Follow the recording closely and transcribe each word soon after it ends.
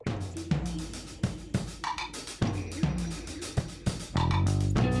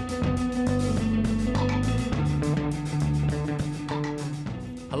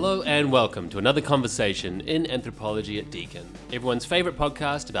and welcome to another conversation in anthropology at Deakin, everyone's favourite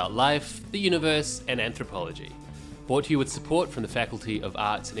podcast about life, the universe, and anthropology. Brought to you with support from the Faculty of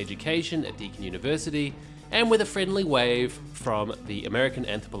Arts and Education at Deakin University, and with a friendly wave from the American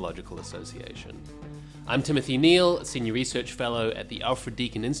Anthropological Association. I'm Timothy Neal, Senior Research Fellow at the Alfred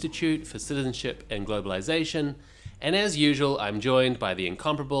Deakin Institute for Citizenship and Globalization, and as usual, I'm joined by the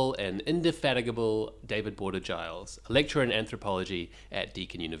incomparable and indefatigable David Border-Giles, a lecturer in anthropology at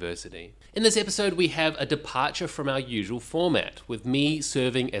Deakin University. In this episode, we have a departure from our usual format, with me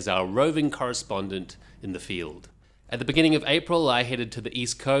serving as our roving correspondent in the field. At the beginning of April, I headed to the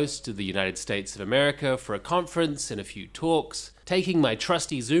East Coast of the United States of America for a conference and a few talks, taking my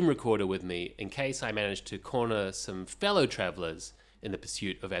trusty Zoom recorder with me in case I managed to corner some fellow travelers in the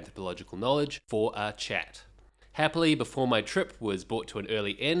pursuit of anthropological knowledge for a chat. Happily, before my trip was brought to an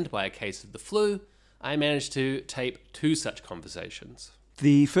early end by a case of the flu, I managed to tape two such conversations.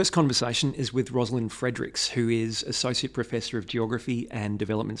 The first conversation is with Rosalind Fredericks, who is Associate Professor of Geography and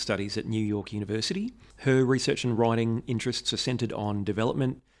Development Studies at New York University. Her research and writing interests are centred on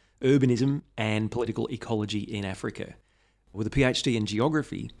development, urbanism, and political ecology in Africa. With a PhD in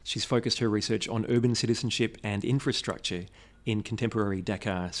geography, she's focused her research on urban citizenship and infrastructure in contemporary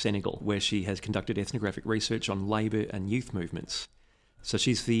Dakar, Senegal, where she has conducted ethnographic research on labour and youth movements. So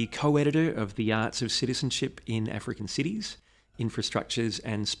she's the co-editor of The Arts of Citizenship in African Cities, Infrastructures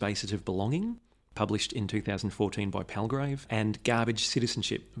and Spaces of Belonging, published in 2014 by Palgrave, and Garbage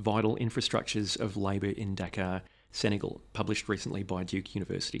Citizenship, Vital Infrastructures of Labour in Dakar, Senegal, published recently by Duke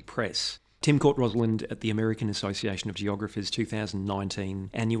University Press. Tim caught Rosalind at the American Association of Geographers 2019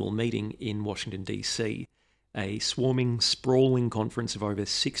 annual meeting in Washington, D.C., a swarming, sprawling conference of over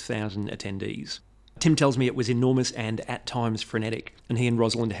 6,000 attendees. Tim tells me it was enormous and at times frenetic, and he and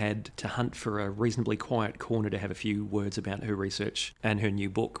Rosalind had to hunt for a reasonably quiet corner to have a few words about her research and her new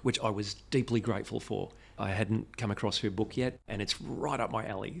book, which I was deeply grateful for. I hadn't come across her book yet, and it's right up my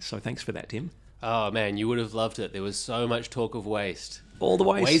alley, so thanks for that, Tim. Oh man, you would have loved it. There was so much talk of waste. All the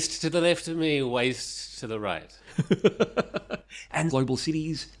waste. Waste to the left of me, waste to the right. And global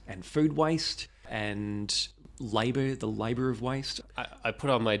cities, and food waste, and labour, the labour of waste. I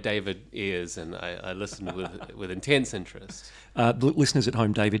put on my David ears and I listened with intense interest. The listeners at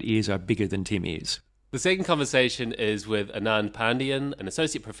home, David ears are bigger than Tim ears. The second conversation is with Anand Pandian, an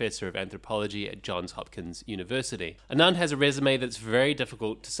associate professor of anthropology at Johns Hopkins University. Anand has a resume that's very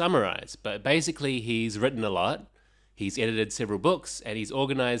difficult to summarise, but basically he's written a lot, he's edited several books, and he's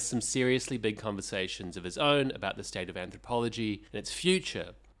organised some seriously big conversations of his own about the state of anthropology and its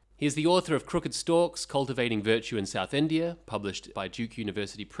future. He is the author of Crooked Stalks, Cultivating Virtue in South India, published by Duke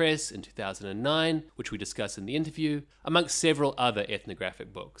University Press in 2009, which we discuss in the interview, amongst several other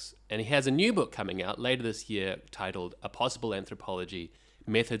ethnographic books. And he has a new book coming out later this year titled A Possible Anthropology,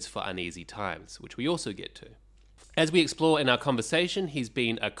 Methods for Uneasy Times, which we also get to. As we explore in our conversation, he's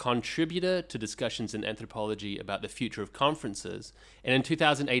been a contributor to discussions in anthropology about the future of conferences, and in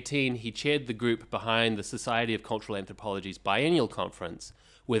 2018 he chaired the group behind the Society of Cultural Anthropology's biennial conference,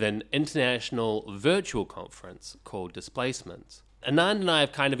 with an international virtual conference called Displacements. Anand and I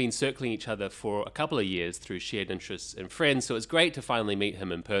have kind of been circling each other for a couple of years through shared interests and friends, so it's great to finally meet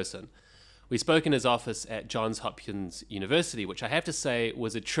him in person. We spoke in his office at Johns Hopkins University, which I have to say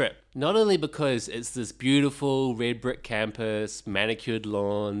was a trip, not only because it's this beautiful red brick campus, manicured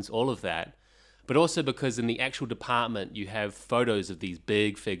lawns, all of that, but also because in the actual department you have photos of these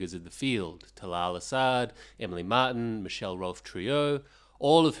big figures of the field, Talal Asad, Emily Martin, Michelle Rolfe-Trouillot,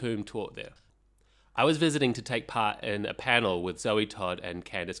 all of whom taught there. I was visiting to take part in a panel with Zoe Todd and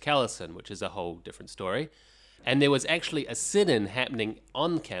Candice Callison, which is a whole different story. And there was actually a sit-in happening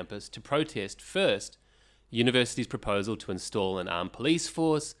on campus to protest, first, the university's proposal to install an armed police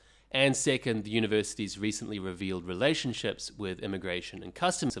force, and second, the university's recently revealed relationships with Immigration and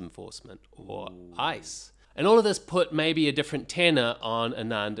Customs Enforcement, or ICE. And all of this put maybe a different tenor on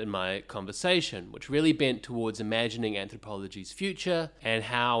Anand and my conversation, which really bent towards imagining anthropology's future and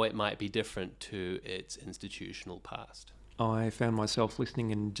how it might be different to its institutional past. I found myself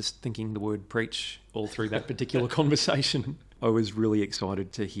listening and just thinking the word preach all through that particular conversation. I was really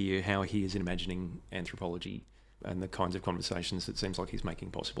excited to hear how he is imagining anthropology and the kinds of conversations it seems like he's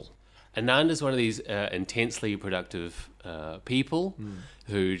making possible. Anand is one of these intensely productive people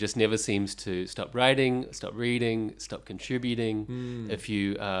who just never seems to stop writing, stop reading, stop contributing. If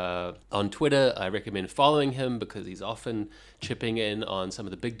you on Twitter, I recommend following him because he's often chipping in on some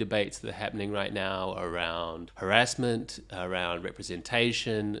of the big debates that are happening right now around harassment, around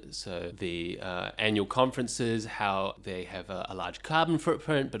representation. So the annual conferences, how they have a large carbon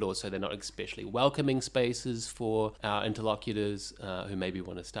footprint, but also they're not especially welcoming spaces for our interlocutors who maybe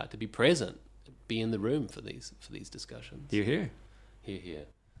want to start to be present, be in the room for these discussions. Hear, hear. Hear, hear.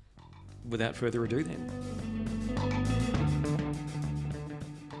 Without further ado then.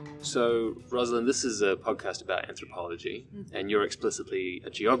 So, Rosalind, this is a podcast about anthropology, and you're explicitly a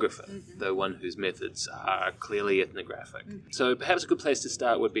geographer, though one whose methods are clearly ethnographic. So perhaps a good place to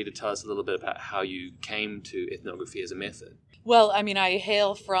start would be to tell us a little bit about how you came to ethnography as a method. Well, I mean, I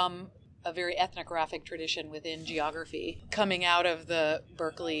hail from a very ethnographic tradition within geography, coming out of the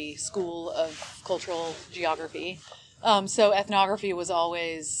Berkeley School of Cultural Geography. So ethnography was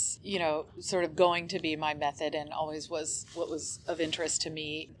always, sort of going to be my method, and always was what was of interest to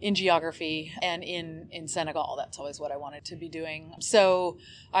me in geography and in Senegal. That's always what I wanted to be doing. So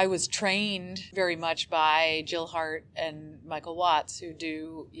I was trained very much by Jill Hart and Michael Watts, who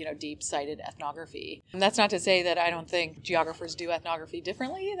do, deep-sighted ethnography. And that's not to say that I don't think geographers do ethnography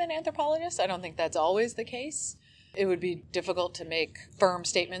differently than anthropologists. I don't think that's always the case. It would be difficult to make firm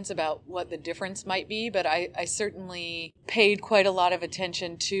statements about what the difference might be, but I certainly paid quite a lot of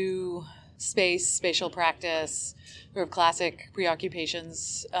attention to spatial practice, sort of classic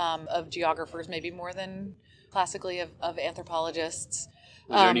preoccupations of geographers, maybe more than classically of anthropologists.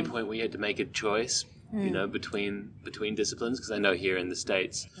 Was there any point where you had to make a choice, between disciplines? Because I know here in the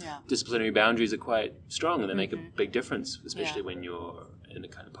States, disciplinary boundaries are quite strong, and they make a big difference, especially when you're in a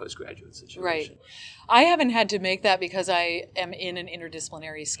kind of postgraduate situation. Right. I haven't had to make that because I am in an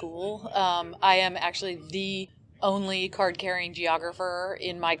interdisciplinary school. I am actually the only card-carrying geographer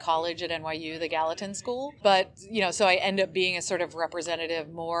in my college at NYU, the Gallatin School. But, so I end up being a sort of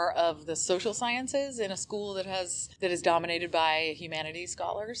representative more of the social sciences in a school that is dominated by humanities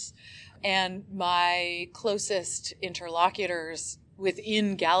scholars. And my closest interlocutors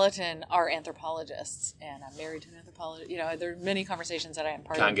within Gallatin are anthropologists, and I'm married to an anthropologist. There are many conversations that I am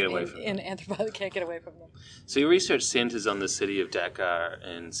part of in anthropology. Can't get away from them. So your research centers on the city of Dakar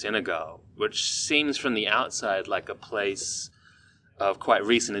in Senegal, which seems from the outside like a place of quite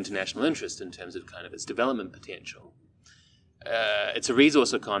recent international interest in terms of kind of its development potential. It's a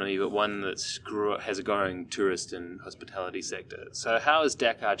resource economy, but one that has a growing tourist and hospitality sector. So how has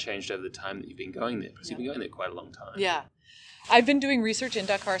Dakar changed over the time that you've been going there? Because you've been going there quite a long time. Yeah. I've been doing research in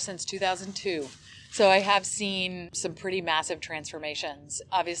Dakar since 2002, so I have seen some pretty massive transformations.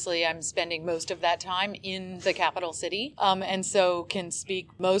 Obviously, I'm spending most of that time in the capital city, and so can speak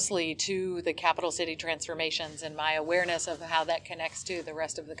mostly to the capital city transformations and my awareness of how that connects to the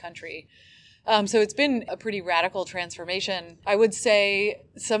rest of the country. So it's been a pretty radical transformation. I would say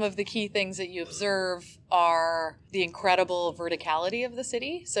some of the key things that you observe are the incredible verticality of the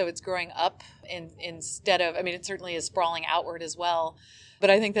city. So it's growing up instead of, it certainly is sprawling outward as well. But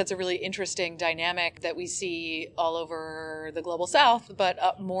I think that's a really interesting dynamic that we see all over the global south,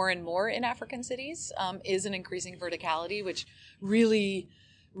 but more and more in African cities, is an increasing verticality, which really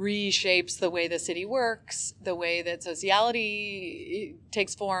reshapes the way the city works, the way that sociality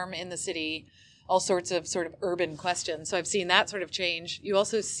takes form in the city, all sorts of sort of urban questions. So I've seen that sort of change. You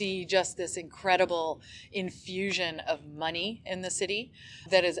also see just this incredible infusion of money in the city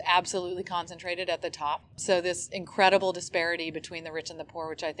that is absolutely concentrated at the top. So this incredible disparity between the rich and the poor,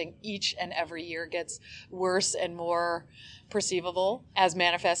 which I think each and every year gets worse and more perceivable, as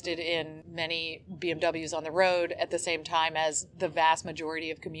manifested in many BMWs on the road, at the same time as the vast majority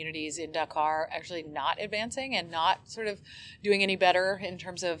of communities in Dakar actually not advancing and not sort of doing any better in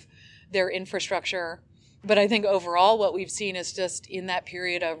terms of their infrastructure. But I think overall what we've seen is just in that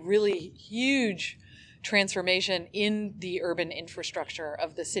period a really huge transformation in the urban infrastructure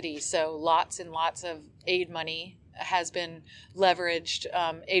of the city. So lots and lots of aid money has been leveraged,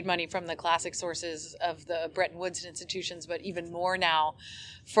 aid money from the classic sources of the Bretton Woods institutions, but even more now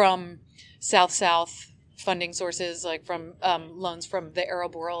from South-South funding sources, like from loans from the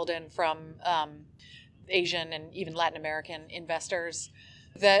Arab world and from Asian and even Latin American investors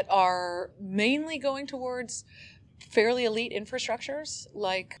that are mainly going towards fairly elite infrastructures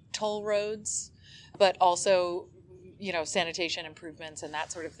like toll roads, but also, sanitation improvements and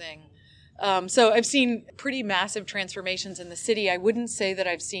that sort of thing. So I've seen pretty massive transformations in the city. I wouldn't say that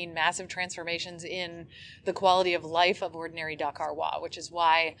I've seen massive transformations in the quality of life of ordinary Dakarois, which is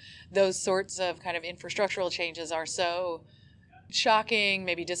why those sorts of kind of infrastructural changes are so shocking,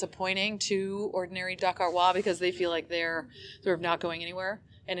 maybe disappointing to ordinary Dakarois, because they feel like they're sort of not going anywhere.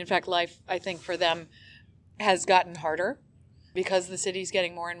 And in fact, life, I think, for them has gotten harder because the city's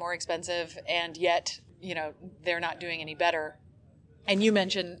getting more and more expensive, and yet they're not doing any better. And you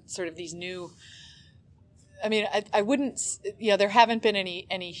mentioned sort of these new, I mean, I wouldn't, there haven't been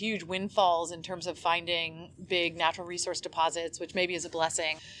any huge windfalls in terms of finding big natural resource deposits, which maybe is a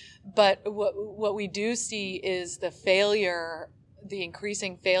blessing. But what we do see is the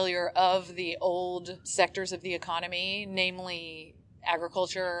increasing failure of the old sectors of the economy, namely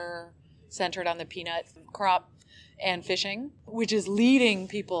agriculture centered on the peanut crop and fishing, which is leading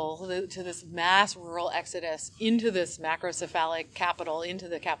people to this mass rural exodus into this macrocephalic capital, into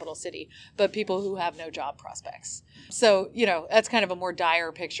the capital city, but people who have no job prospects. So, that's kind of a more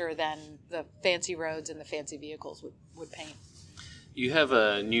dire picture than the fancy roads and the fancy vehicles would paint. You have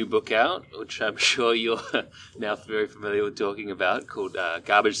a new book out, which I'm sure you're now very familiar with talking about, called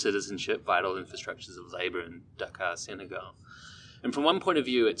Garbage Citizenship, Vital Infrastructures of Labor in Dakar, Senegal. And from one point of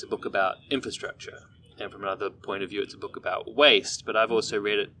view, it's a book about infrastructure. And from another point of view, it's a book about waste. But I've also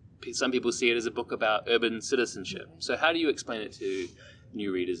read it, some people see it as a book about urban citizenship. So how do you explain it to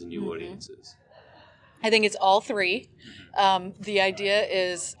new readers and new audiences? I think it's all three. The idea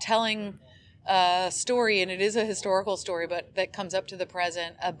is telling a story, and it is a historical story, but that comes up to the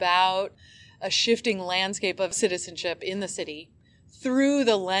present, about a shifting landscape of citizenship in the city through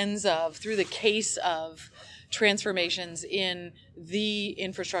the case of transformations in the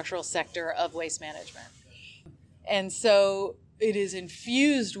infrastructural sector of waste management. And so it is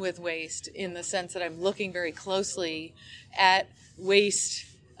infused with waste in the sense that I'm looking very closely at waste,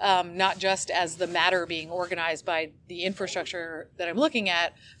 not just as the matter being organized by the infrastructure that I'm looking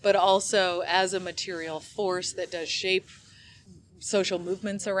at, but also as a material force that does shape social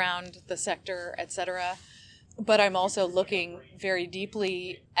movements around the sector, et cetera. But I'm also looking very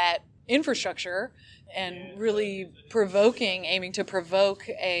deeply at infrastructure and really aiming to provoke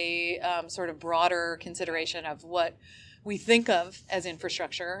a sort of broader consideration of what we think of as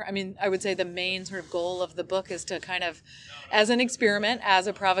infrastructure. I mean, I would say the main sort of goal of the book is to kind of, as an experiment, as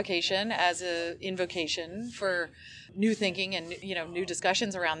a provocation, as an invocation for new thinking and, new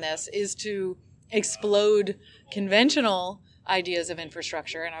discussions around this, is to explode conventional ideas of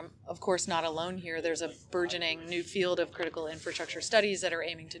infrastructure. And I'm, of course, not alone here. There's a burgeoning new field of critical infrastructure studies that are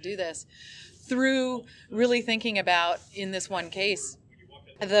aiming to do this through really thinking about, in this one case,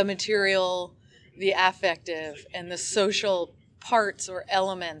 the material, the affective, and the social parts or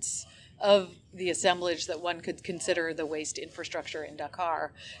elements of the assemblage that one could consider the waste infrastructure in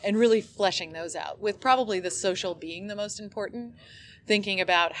Dakar, and really fleshing those out, with probably the social being the most important, thinking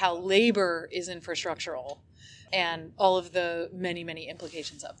about how labor is infrastructural and all of the many, many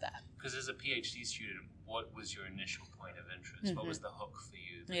implications of that. Because as a PhD student, what was your initial point of interest? Mm-hmm. What was the hook for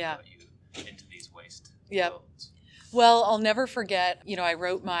you that got you into these waste worlds? Well, I'll never forget, I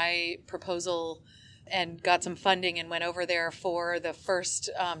wrote my proposal and got some funding and went over there for the first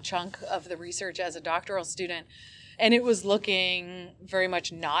chunk of the research as a doctoral student. And it was looking very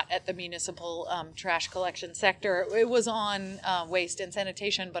much not at the municipal trash collection sector. It was on waste and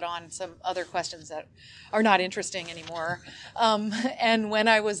sanitation, but on some other questions that are not interesting anymore. And when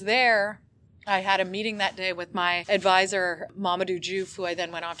I was there, I had a meeting that day with my advisor, Mamadou Diouf, who I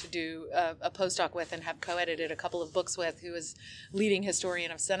then went on to do a postdoc with and have co-edited a couple of books with, who is leading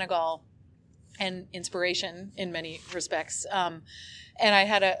historian of Senegal and inspiration in many respects. And I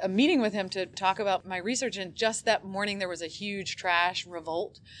had a meeting with him to talk about my research. And just that morning, there was a huge trash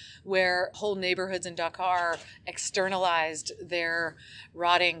revolt where whole neighborhoods in Dakar externalized their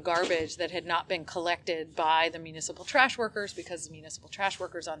rotting garbage that had not been collected by the municipal trash workers, because the municipal trash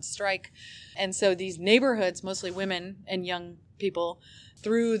workers on strike. And so these neighborhoods, mostly women and young people,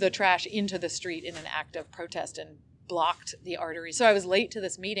 threw the trash into the street in an act of protest and blocked the artery. So I was late to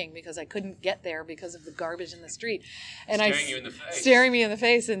this meeting because I couldn't get there because of the garbage in the street. And staring me in the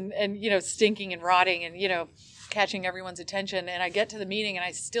face and stinking and rotting and, catching everyone's attention. And I get to the meeting and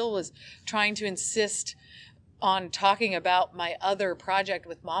I still was trying to insist on talking about my other project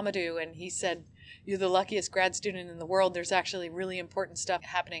with Mamadou. And he said, "You're the luckiest grad student in the world. There's actually really important stuff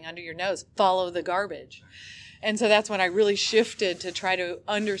happening under your nose. Follow the garbage." And so that's when I really shifted to try to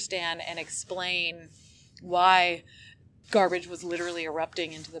understand and explain why garbage was literally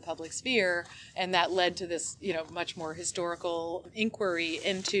erupting into the public sphere. And that led to this, much more historical inquiry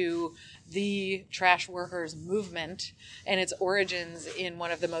into the trash workers movement and its origins in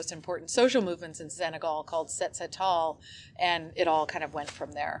one of the most important social movements in Senegal called Set Setal. And it all kind of went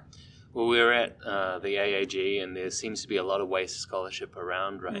from there. Well, we're at the AAG, and there seems to be a lot of waste scholarship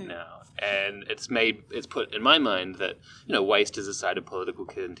around right now, and it's put in my mind that waste is a site of political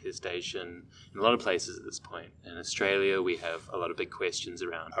contestation in a lot of places at this point. In Australia, we have a lot of big questions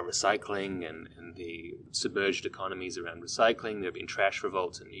around our recycling and the submerged economies around recycling. There have been trash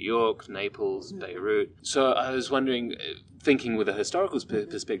revolts in New York, Naples, Beirut. So I was wondering, thinking with a historical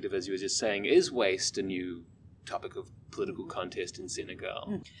perspective, as you were just saying, is waste a new topic of political contest in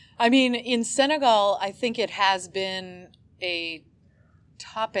Senegal? I mean, in Senegal, I think it has been a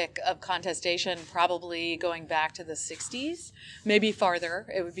topic of contestation probably going back to the 60s, maybe farther.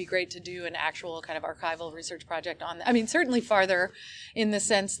 It would be great to do an actual kind of archival research project on that. I mean, certainly farther in the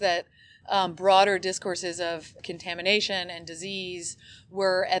sense that broader discourses of contamination and disease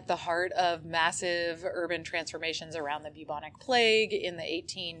were at the heart of massive urban transformations around the bubonic plague in the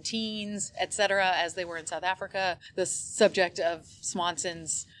 18 teens, et cetera, as they were in South Africa. The subject of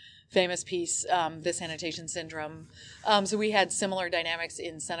Swanson's famous piece, The Sanitation Syndrome. So we had similar dynamics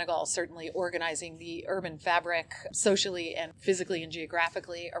in Senegal, certainly organizing the urban fabric socially and physically and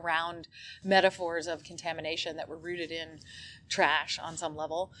geographically around metaphors of contamination that were rooted in trash on some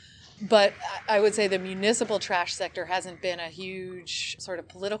level. But I would say the municipal trash sector hasn't been a huge sort of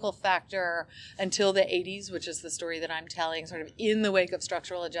political factor until the 80s, which is the story that I'm telling, sort of in the wake of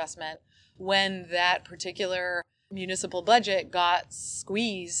structural adjustment, when that particular municipal budget got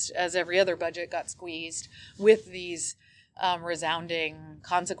squeezed, as every other budget got squeezed, with these resounding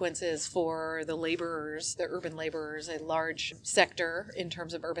consequences for the laborers, the urban laborers, a large sector in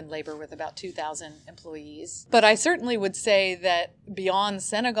terms of urban labor with about 2,000 employees. But I certainly would say that beyond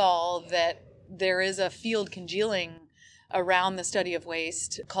Senegal, that there is a field congealing around the study of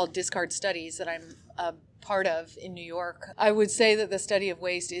waste called Discard Studies that I'm a part of in New York. I would say that the study of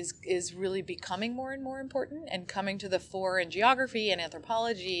waste is really becoming more and more important and coming to the fore in geography and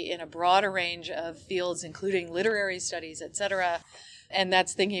anthropology in a broader range of fields, including literary studies, et cetera. And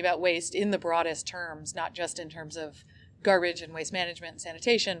that's thinking about waste in the broadest terms, not just in terms of garbage and waste management and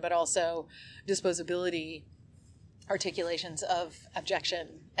sanitation, but also disposability, articulations of abjection,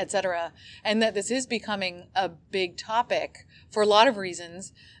 et cetera, and that this is becoming a big topic for a lot of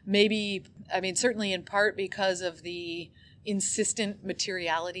reasons. Maybe, I mean, certainly in part because of the insistent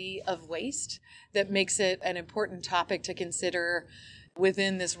materiality of waste that makes it an important topic to consider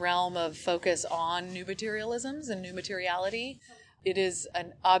within this realm of focus on new materialisms and new materiality. It is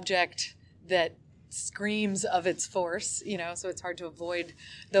an object that screams of its force, so it's hard to avoid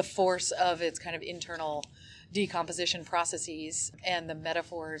the force of its kind of internal decomposition processes and the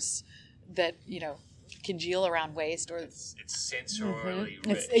metaphors that congeal around waste, or it's sensorily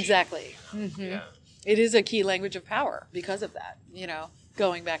rich. Exactly. Mm-hmm. Yeah. It is a key language of power because of that.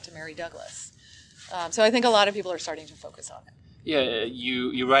 Going back to Mary Douglas. So I think a lot of people are starting to focus on it. Yeah,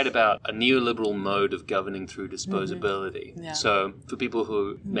 you write about a neoliberal mode of governing through disposability. Mm-hmm. Yeah. So for people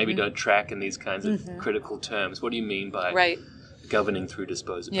who maybe don't track in these kinds of critical terms, what do you mean by governing through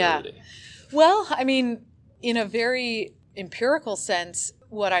disposability? Yeah. Well, I mean, in a very empirical sense,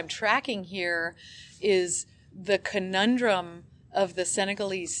 what I'm tracking here is the conundrum of the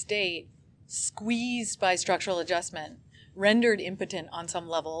Senegalese state squeezed by structural adjustment, rendered impotent on some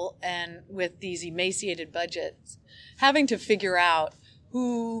level, and with these emaciated budgets, having to figure out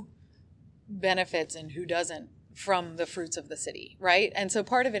who benefits and who doesn't from the fruits of the city, right? And so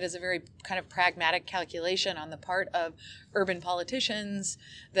part of it is a very kind of pragmatic calculation on the part of urban politicians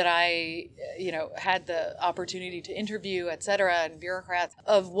that I, had the opportunity to interview, et cetera, and bureaucrats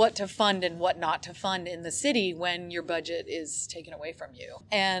of what to fund and what not to fund in the city when your budget is taken away from you.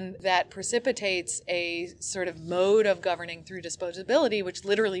 And that precipitates a sort of mode of governing through disposability, which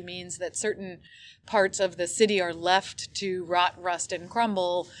literally means that certain parts of the city are left to rot, rust, and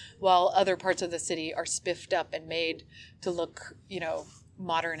crumble, while other parts of the city are spiffed up and made to look,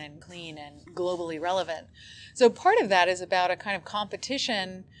 modern and clean and globally relevant. So part of that is about a kind of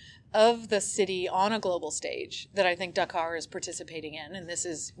competition of the city on a global stage that I think Dakar is participating in. And this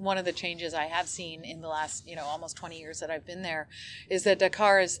is one of the changes I have seen in the last, almost 20 years that I've been there, is that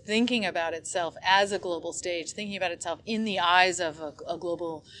Dakar is thinking about itself as a global stage, thinking about itself in the eyes of a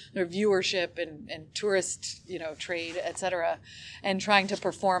global viewership and tourist, trade, et cetera, and trying to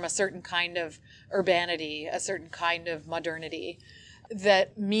perform a certain kind of urbanity, a certain kind of modernity.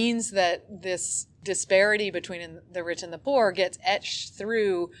 That means that this disparity between the rich and the poor gets etched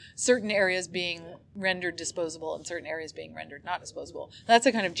through certain areas being rendered disposable and certain areas being rendered not disposable. That's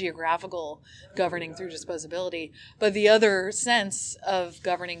a kind of geographical governing through disposability. But the other sense of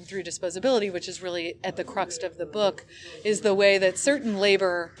governing through disposability, which is really at the crux of the book, is the way that certain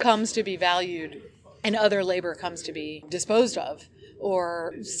labor comes to be valued and other labor comes to be disposed of,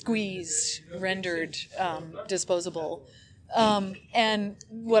 or squeezed, rendered disposable. And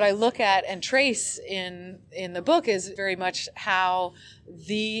what I look at and trace in the book is very much how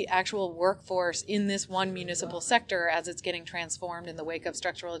the actual workforce in this one municipal sector, as it's getting transformed in the wake of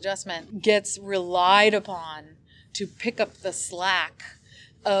structural adjustment, gets relied upon to pick up the slack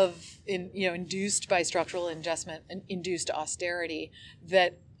of induced by structural adjustment and induced austerity,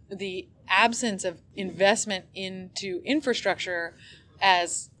 that the absence of investment into infrastructure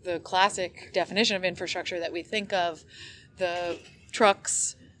as the classic definition of infrastructure that we think of, the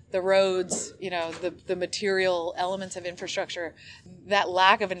trucks, the roads, the material elements of infrastructure, that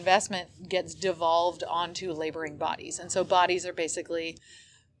lack of investment gets devolved onto laboring bodies. And so bodies are basically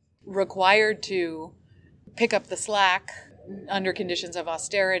required to pick up the slack under conditions of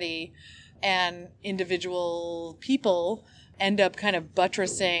austerity, and individual people end up kind of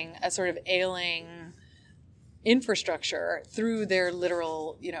buttressing a sort of ailing infrastructure through their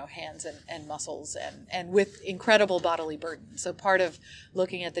literal, hands and muscles and with incredible bodily burden. So part of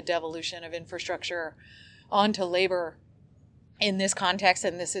looking at the devolution of infrastructure onto labor in this context,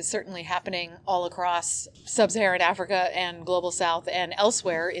 and this is certainly happening all across sub-Saharan Africa and global south and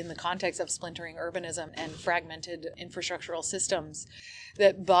elsewhere in the context of splintering urbanism and fragmented infrastructural systems,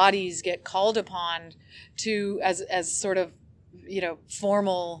 that bodies get called upon to, as sort of,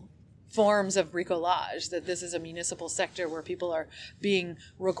 formal forms of bricolage, that this is a municipal sector where people are being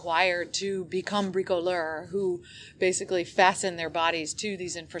required to become bricoleurs, who basically fasten their bodies to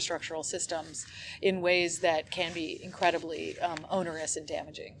these infrastructural systems in ways that can be incredibly onerous and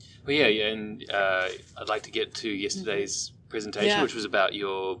damaging. Well, yeah, and I'd like to get to yesterday's presentation, which was about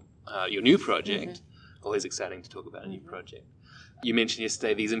your new project. Always exciting to talk about a new project. You mentioned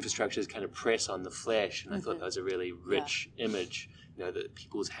yesterday these infrastructures kind of press on the flesh, and I thought that was a really rich image. That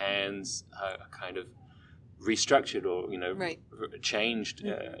people's hands are kind of restructured or, changed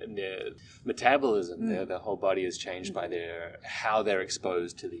in their metabolism. Their whole body is changed by how they're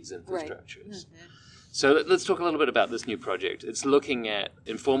exposed to these infrastructures. So let's talk a little bit about this new project. It's looking at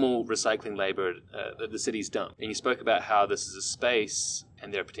informal recycling labor at the city's dump. And you spoke about how this is a space,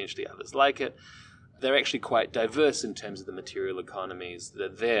 and there are potentially others like it. They're actually quite diverse in terms of the material economies that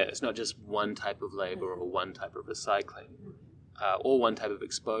are there. It's not just one type of labor or one type of recycling. Or one type of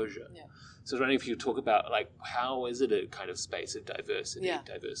exposure. Yeah. So I was wondering if you talk about, how is it a kind of space of diversity,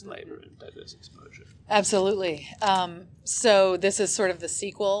 diverse labor and diverse exposure? Absolutely. So this is sort of the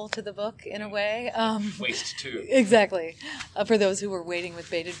sequel to the book in a way. Waste 2. Exactly. For those who were waiting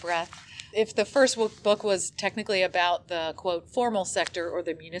with bated breath. If the first book was technically about the, quote, formal sector or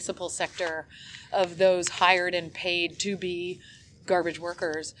the municipal sector of those hired and paid to be garbage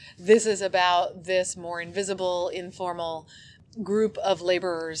workers, this is about this more invisible, informal group of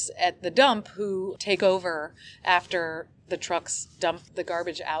laborers at the dump who take over after the trucks dump the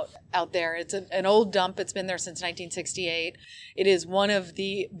garbage out there. It's an old dump. It's been there since 1968. It is one of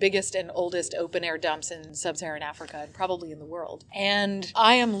the biggest and oldest open-air dumps in sub-Saharan Africa and probably in the world. And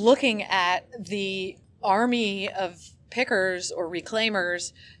I am looking at the army of pickers or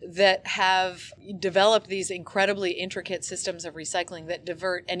reclaimers that have developed these incredibly intricate systems of recycling that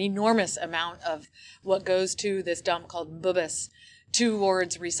divert an enormous amount of what goes to this dump called Mbubis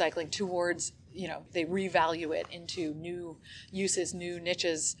towards recycling, towards, they revalue it into new uses, new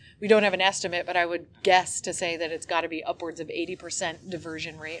niches. We don't have an estimate, but I would guess to say that it's got to be upwards of 80%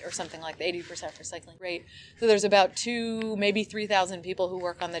 diversion rate or something like the 80% recycling rate. So there's about 2,000, maybe 3,000 people who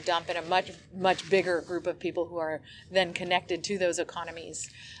work on the dump, and a much, much bigger group of people who are then connected to those economies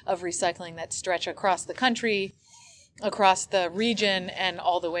of recycling that stretch across the country, across the region, and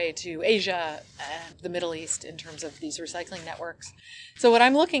all the way to Asia and the Middle East in terms of these recycling networks. So what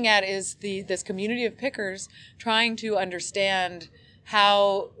I'm looking at is this community of pickers trying to understand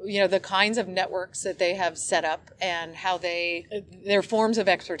how, the kinds of networks that they have set up and how their forms of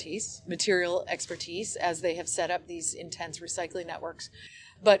expertise, material expertise, as they have set up these intense recycling networks.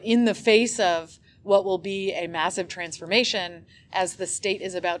 But in the face of what will be a massive transformation as the state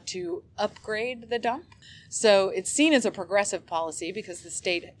is about to upgrade the dump. So it's seen as a progressive policy because the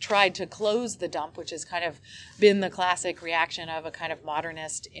state tried to close the dump, which has kind of been the classic reaction of a kind of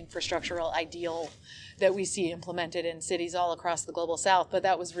modernist infrastructural ideal that we see implemented in cities all across the global south. But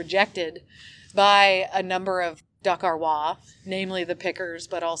that was rejected by a number of Dakarwa, namely the pickers,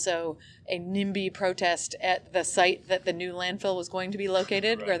 but also a NIMBY protest at the site that the new landfill was going to be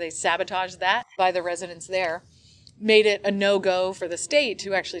located, where they sabotaged that by the residents there, made it a no-go for the state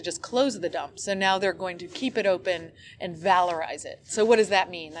to actually just close the dump. So now they're going to keep it open and valorize it. So what does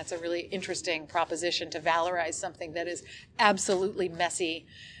that mean? That's a really interesting proposition, to valorize something that is absolutely messy,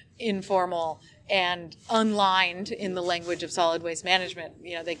 informal and unlined in the language of solid waste management.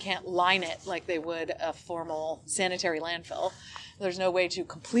 They can't line it like they would a formal sanitary landfill. There's no way to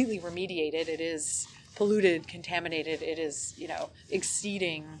completely remediate it. It is polluted, contaminated. It is,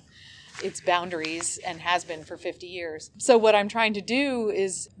 exceeding its boundaries and has been for 50 years. So what I'm trying to do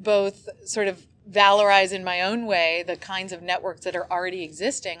is both sort of valorize in my own way the kinds of networks that are already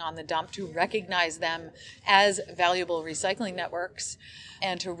existing on the dump, to recognize them as valuable recycling networks,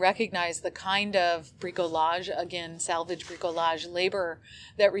 and to recognize the kind of bricolage, again, salvage bricolage labor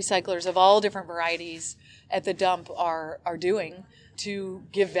that recyclers of all different varieties at the dump are doing to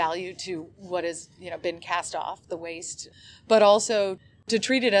give value to what has been cast off, the waste, but also to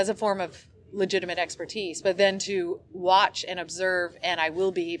treat it as a form of legitimate expertise, but then to watch and observe, and I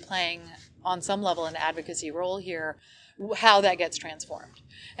will be playing on some level an advocacy role here, how that gets transformed.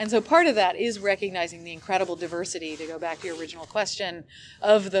 And so part of that is recognizing the incredible diversity, to go back to your original question,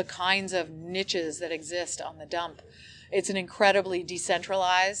 of the kinds of niches that exist on the dump. It's an incredibly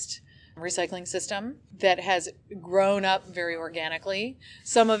decentralized recycling system that has grown up very organically.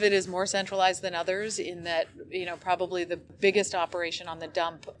 Some of it is more centralized than others, in that, probably the biggest operation on the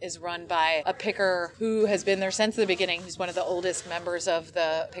dump is run by a picker who has been there since the beginning. He's one of the oldest members of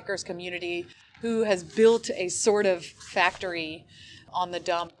the pickers community, who has built a sort of factory on the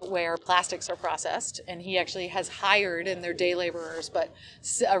dump where plastics are processed. And he actually has hired, and they're day laborers, but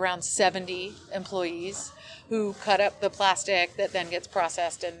around 70 employees who cut up the plastic that then gets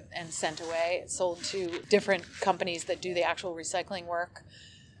processed and sent away. It's sold to different companies that do the actual recycling work.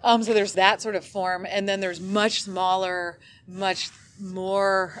 So there's that sort of form. And then there's much smaller, much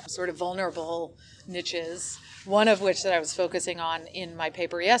more sort of vulnerable niches. One of which that I was focusing on in my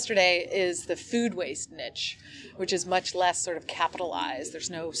paper yesterday is the food waste niche, which is much less sort of capitalized. There's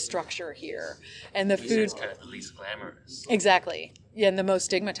no structure here. And the food is kind of the least glamorous. Exactly. Yeah, and the most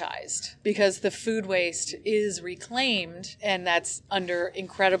stigmatized, because the food waste is reclaimed, and that's under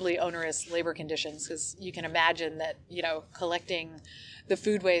incredibly onerous labor conditions, because you can imagine that, collecting the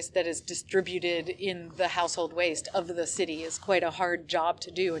food waste that is distributed in the household waste of the city is quite a hard job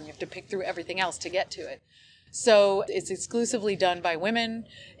to do, and you have to pick through everything else to get to it. So it's exclusively done by women,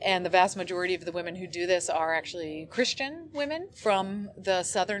 and the vast majority of the women who do this are actually Christian women from the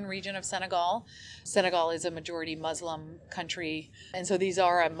southern region of Senegal. Senegal is a majority Muslim country, and so these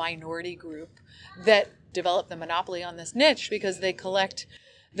are a minority group that develop the monopoly on this niche, because they collect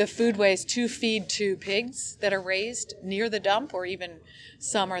the food waste to feed to pigs that are raised near the dump, or even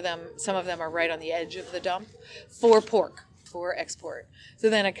some of them are right on the edge of the dump, for pork, for export. So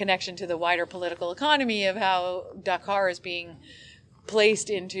then a connection to the wider political economy of how Dakar is being placed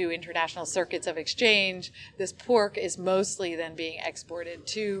into international circuits of exchange. This pork is mostly then being exported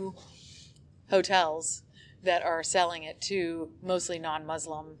to hotels that are selling it to mostly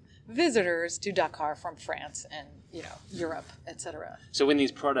non-Muslim visitors to Dakar from France and Europe, etc. So when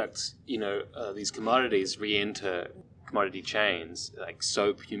these products, these commodities re-enter commodity chains, like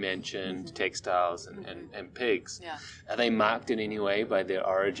soap you mentioned, textiles and pigs, are they marked in any way by their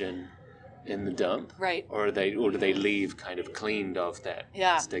origin in the dump? Right. Or do they leave kind of cleaned of that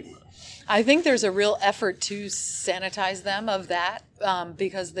stigma? I think there's a real effort to sanitize them of that,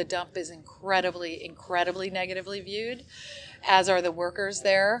 because the dump is incredibly, incredibly negatively viewed, as are the workers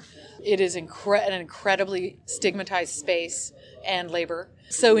there. It is an incredibly stigmatized space and labor.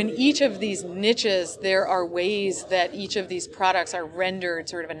 So in each of these niches, there are ways that each of these products are rendered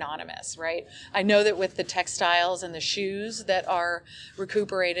sort of anonymous, right? I know that with the textiles and the shoes that are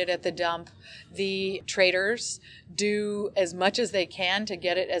recuperated at the dump, the traders do as much as they can to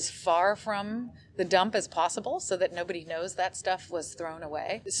get it as far from the dump as possible, so that nobody knows that stuff was thrown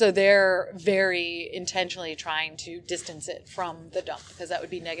away. So they're very intentionally trying to distance it from the dump, because that would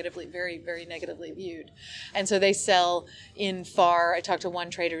be negatively, very, very negatively viewed. And so they sell in far. I talked to one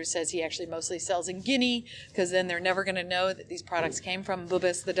trader who says he actually mostly sells in Guinea, because then they're never going to know that these products came from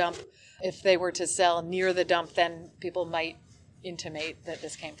Bubis, the dump. If they were to sell near the dump, then people might intimate that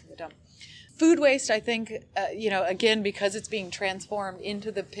this came from the dump. Food waste, I think, again, because it's being transformed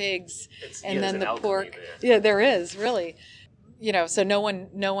into the pigs and then the pork. Yeah, there is, really. So no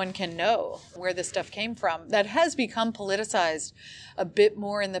one can know where this stuff came from. That has become politicized a bit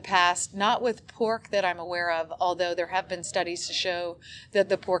more in the past, not with pork that I'm aware of, although there have been studies to show that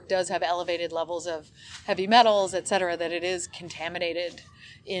the pork does have elevated levels of heavy metals, et cetera, that it is contaminated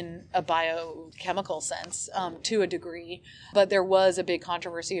in a biochemical sense to a degree. But there was a big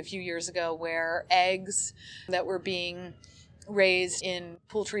controversy a few years ago where eggs that were being raised in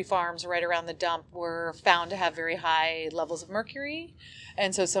poultry farms right around the dump were found to have very high levels of mercury.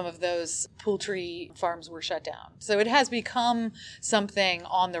 And so some of those poultry farms were shut down. So it has become something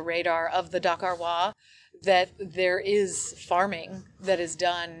on the radar of the Dakarwa that there is farming that is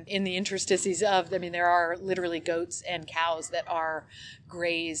done in the interstices of, there are literally goats and cows that are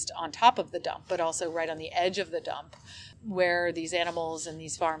grazed on top of the dump, but also right on the edge of the dump, where these animals and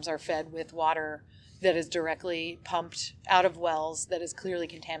these farms are fed with water that is directly pumped out of wells that is clearly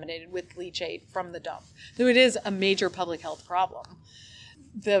contaminated with leachate from the dump. So it is a major public health problem.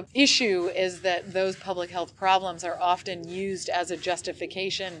 The issue is that those public health problems are often used as a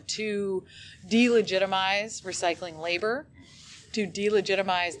justification to delegitimize recycling labor, to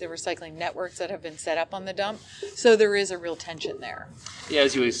delegitimize the recycling networks that have been set up on the dump. So there is a real tension there. Yeah,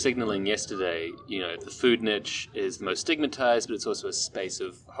 as you were signaling yesterday, the food niche is the most stigmatized, but it's also a space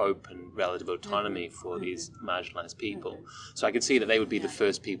of hope and relative autonomy for these marginalized people. So I could see that they would be the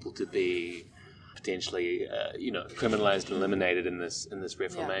first people to be potentially, criminalized and eliminated in this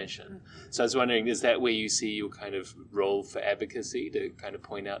reformation. So I was wondering, is that where you see your kind of role for advocacy to kind of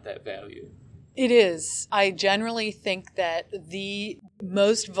point out that value? It is. I generally think that the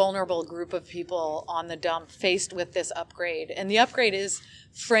most vulnerable group of people on the dump faced with this upgrade, and the upgrade is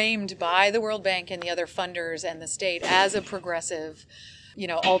framed by the World Bank and the other funders and the state as a progressive,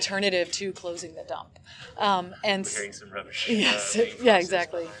 alternative to closing the dump. And hearing some rubbish. Yes, yeah,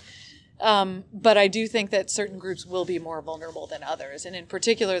 exactly. But I do think that certain groups will be more vulnerable than others. And in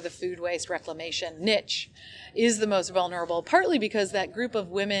particular, the food waste reclamation niche is the most vulnerable, partly because that group of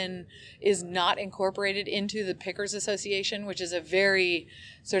women is not incorporated into the Pickers Association, which is a very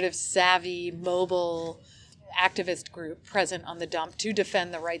sort of savvy, mobile activist group present on the dump to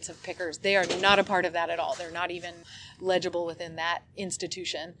defend the rights of pickers. They are not a part of that at all. They're not even legible within that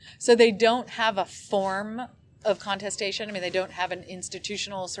institution. So they don't have a form of contestation. They don't have an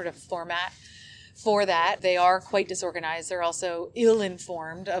institutional sort of format for that. They are quite disorganized. They're also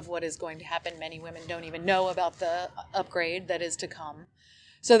ill-informed of what is going to happen. Many women don't even know about the upgrade that is to come.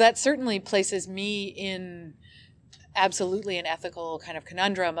 So that certainly places me in absolutely an ethical kind of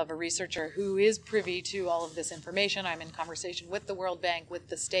conundrum of a researcher who is privy to all of this information. I'm in conversation with the World Bank, with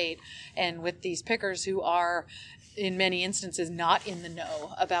the state, and with these pickers who are in many instances not in the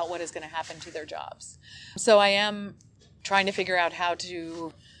know about what is going to happen to their jobs. So I am trying to figure out how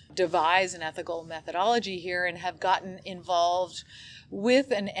to devise an ethical methodology here and have gotten involved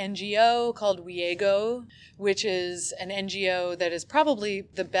with an NGO called WIEGO, which is an NGO that is probably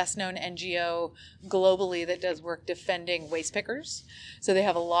the best known NGO globally that does work defending waste pickers. So they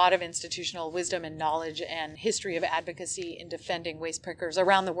have a lot of institutional wisdom and knowledge and history of advocacy in defending waste pickers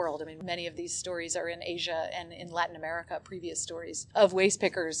around the world. Many of these stories are in Asia and in Latin America, previous stories of waste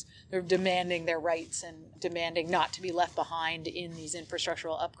pickers. They're demanding their rights and demanding not to be left behind in these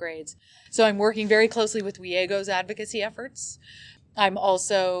infrastructural upgrades. So I'm working very closely with WIEGO's advocacy efforts. I'm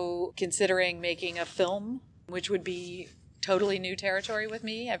also considering making a film, which would be totally new territory with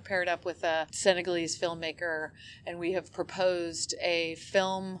me. I've paired up with a Senegalese filmmaker, and we have proposed a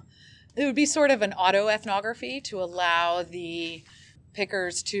film. It would be sort of an autoethnography to allow the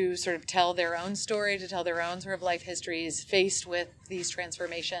pickers to sort of tell their own story, to tell their own sort of life histories faced with these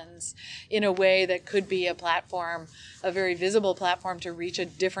transformations in a way that could be a platform, a very visible platform to reach a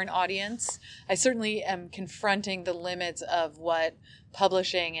different audience. I certainly am confronting the limits of what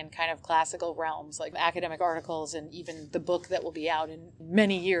publishing in kind of classical realms, like academic articles and even the book that will be out in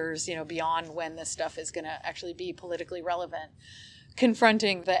many years, beyond when this stuff is going to actually be politically relevant.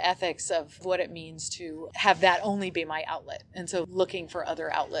 Confronting the ethics of what it means to have that only be my outlet, and so looking for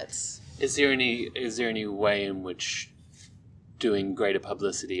other outlets. Is there any way in which doing greater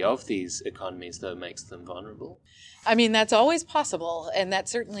publicity of these economies though makes them vulnerable? That's always possible, and that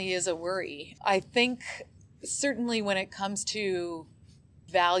certainly is a worry. I think certainly when it comes to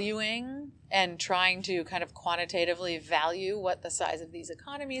valuing and trying to kind of quantitatively value what the size of these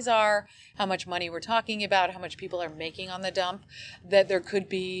economies are, how much money we're talking about, how much people are making on the dump, that there could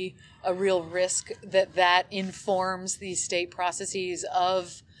be a real risk that informs these state processes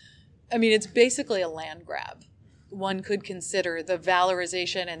of, it's basically a land grab. One could consider the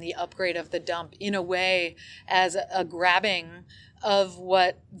valorization and the upgrade of the dump in a way as a grabbing of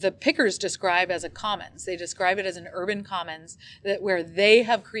what the pickers describe as a commons. They describe it as an urban commons where they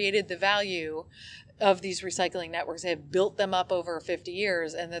have created the value of these recycling networks. They have built them up over 50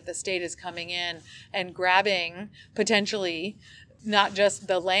 years, and that the state is coming in and grabbing potentially not just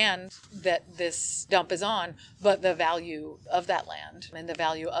the land that this dump is on, but the value of that land and the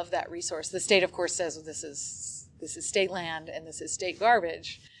value of that resource. The state, of course, says this is state land and this is state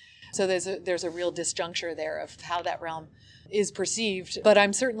garbage. So there's a real disjuncture there of how that realm is perceived. But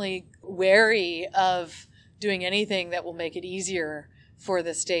I'm certainly wary of doing anything that will make it easier for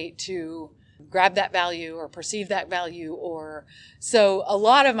the state to grab that value or perceive that value. Or so a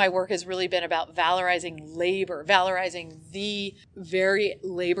lot of my work has really been about valorizing labor, valorizing the very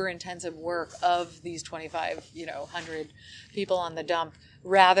labor intensive work of these 2,500 people on the dump,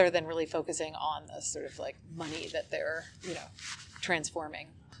 rather than really focusing on the sort of like money that they're transforming.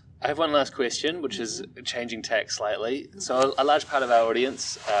 I have one last question, which is changing tack slightly. So a large part of our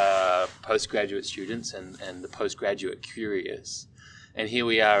audience are postgraduate students and the postgraduate curious. And here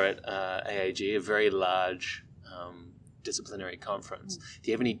we are at AAG, a very large disciplinary conference. Do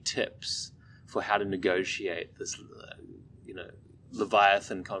you have any tips for how to negotiate this,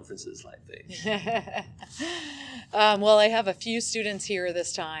 Leviathan conferences like these? Well, I have a few students here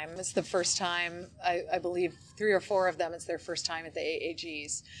this time. It's the first time, I believe 3 or 4 of them, it's their first time at the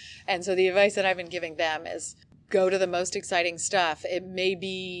AAGs. And so the advice that I've been giving them is go to the most exciting stuff. It may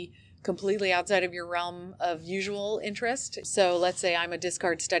be completely outside of your realm of usual interest. So let's say I'm a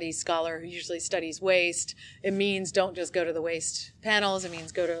discard studies scholar who usually studies waste. It means don't just go to the waste panels. It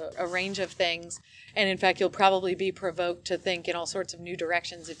means go to a range of things. And in fact, you'll probably be provoked to think in all sorts of new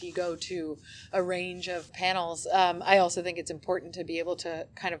directions if you go to a range of panels. I also think it's important to be able to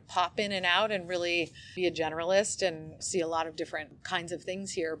kind of pop in and out and really be a generalist and see a lot of different kinds of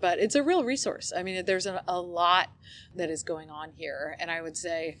things here. But it's a real resource. I mean, there's a lot that is going on here. And I would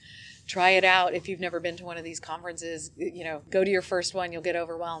say, try it out. If you've never been to one of these conferences, go to your first one. You'll get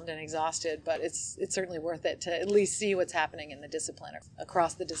overwhelmed and exhausted, but it's certainly worth it to at least see what's happening in the discipline, or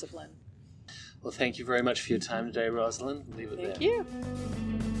across the discipline. Well, thank you very much for your time today, Rosalind. Leave it there. Thank you.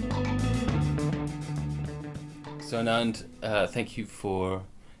 So Anand, thank you for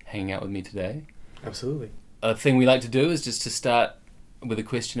hanging out with me today. Absolutely. A thing we like to do is just to start with a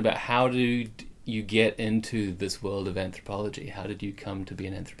question about how did you get into this world of anthropology? How did you come to be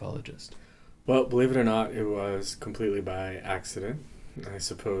an anthropologist? Well, believe it or not, it was completely by accident. I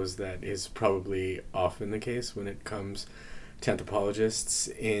suppose that is probably often the case when it comes to anthropologists.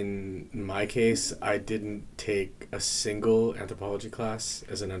 In my case, I didn't take a single anthropology class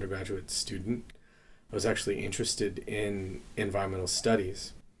as an undergraduate student. I was actually interested in environmental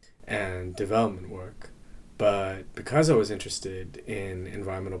studies and development work. But because I was interested in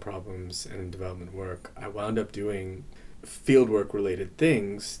environmental problems and in development work, I wound up doing fieldwork related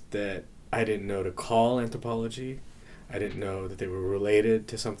things that I didn't know to call anthropology. I didn't know that they were related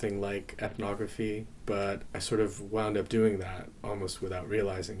to something like ethnography, but I sort of wound up doing that almost without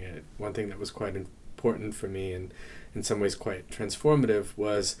realizing it. One thing that was quite important for me and in some ways quite transformative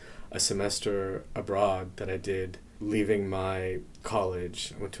was a semester abroad that I did leaving my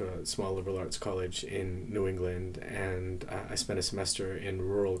college. I went to a small liberal arts college in New England, and I spent a semester in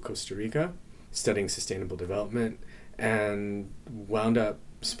rural Costa Rica studying sustainable development, and wound up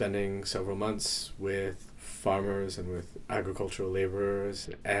spending several months with farmers and with agricultural laborers.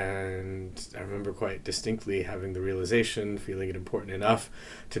 And I remember quite distinctly having the realization, feeling it important enough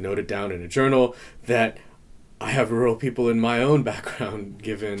to note it down in a journal, that I have rural people in my own background,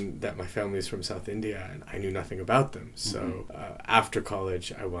 given that my family is from South India and I knew nothing about them. So after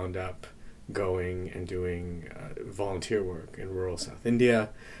college, I wound up going and doing volunteer work in rural South India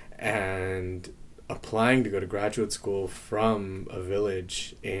and applying to go to graduate school from a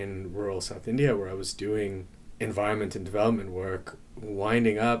village in rural South India where I was doing environment and development work,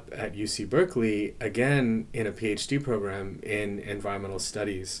 winding up at UC Berkeley, again in a PhD program in environmental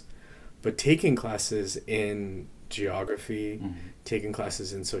studies, but taking classes in geography, taking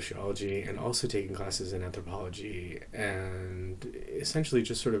classes in sociology, and also taking classes in anthropology, and essentially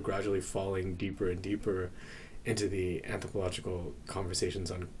just sort of gradually falling deeper and deeper into the anthropological conversations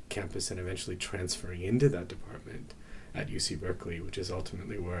on campus and eventually transferring into that department at UC Berkeley, which is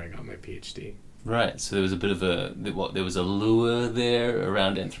ultimately where I got my PhD. Right, so there was a bit of there was a lure there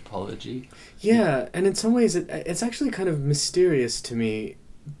around anthropology. Yeah, and in some ways it's actually kind of mysterious to me,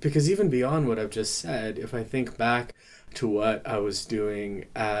 because even beyond what I've just said, if I think back to what I was doing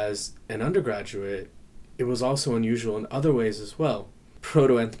as an undergraduate, it was also unusual in other ways as well,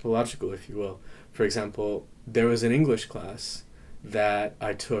 proto-anthropological, if you will. For example, there was an English class that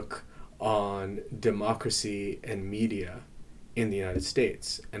I took on democracy and media in the United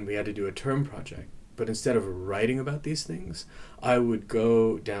States, and we had to do a term project. But instead of writing about these things, I would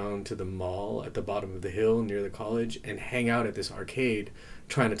go down to the mall at the bottom of the hill near the college and hang out at this arcade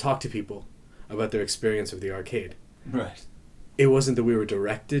trying to talk to people about their experience of the arcade. Right. It wasn't that we were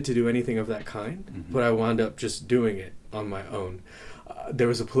directed to do anything of that kind, but I wound up just doing it on my own. There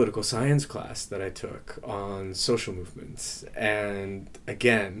was a political science class that I took on social movements, and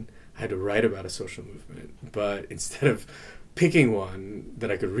again, I had to write about a social movement, but instead of picking one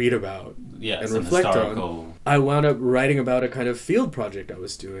that I could read about and some reflect historical... on, I wound up writing about a kind of field project I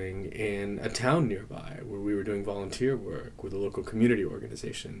was doing in a town nearby where we were doing volunteer work with a local community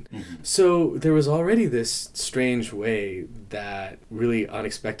organization. Mm-hmm. So there was already this strange way that really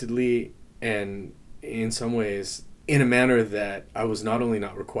unexpectedly, and in some ways in a manner that I was not only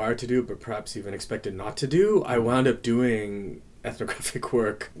not required to do, but perhaps even expected not to do, I wound up doing ethnographic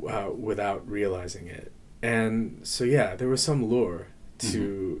work without realizing it. And so, yeah, there was some lure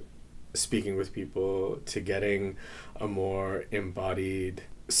to speaking with people, to getting a more embodied,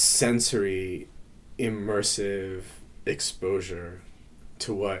 sensory, immersive exposure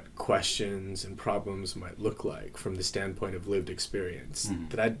to what questions and problems might look like from the standpoint of lived experience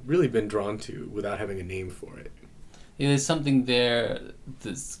that I'd really been drawn to without having a name for it. Yeah, there's something there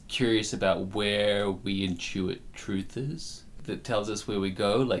that's curious about where we intuit truth is, that tells us where we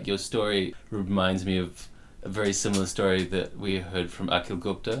go. Like, your story reminds me of a very similar story that we heard from Akhil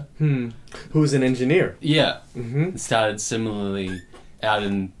Gupta. Who's an engineer. Yeah. Started similarly out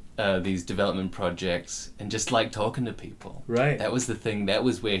in these development projects and just like talking to people. Right. That was the thing. That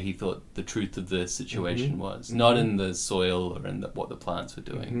was where he thought the truth of the situation was. Not in the soil or in what the plants were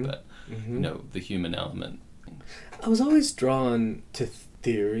doing, but, you know, the human element. I was always drawn to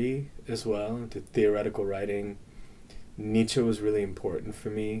theory as well, to theoretical writing. Nietzsche was really important for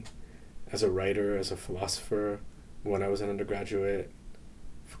me as a writer, as a philosopher. When I was an undergraduate,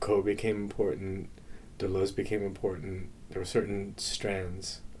 Foucault became important, Deleuze became important. There were certain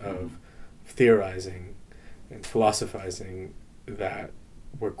strands of theorizing and philosophizing that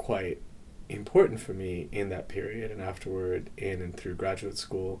were quite important for me in that period and afterward, in and through graduate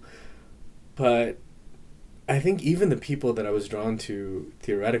school. But I think even the people that I was drawn to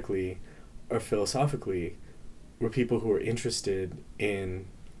theoretically or philosophically were people who were interested in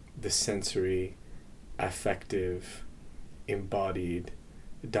the sensory, affective, embodied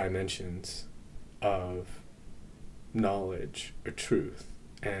dimensions of knowledge or truth,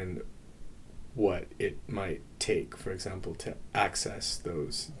 and what it might take, for example, to access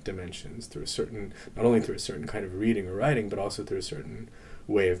those dimensions through a certain, not only through a certain kind of reading or writing, but also through a certain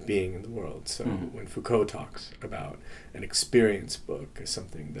way of being in the world. So when Foucault talks about an experience book as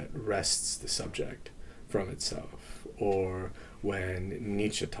something that wrests the subject from itself, or when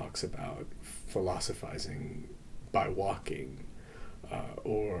Nietzsche talks about philosophizing by walking,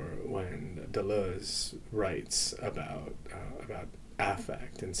 or when Deleuze writes about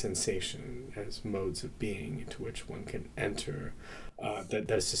affect and sensation as modes of being into which one can enter, that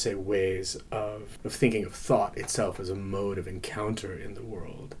is to say, ways of thinking of thought itself as a mode of encounter in the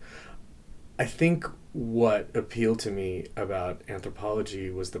world. I think what appealed to me about anthropology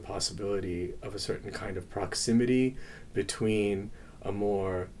was the possibility of a certain kind of proximity between a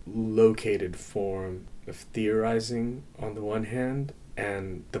more located form of theorizing on the one hand,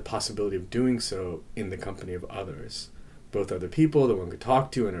 and the possibility of doing so in the company of others. Both other people that one could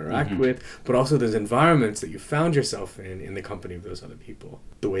talk to and interact with, but also those environments that you found yourself in the company of those other people.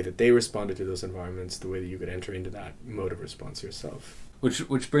 The way that they responded to those environments, the way that you could enter into that mode of response yourself.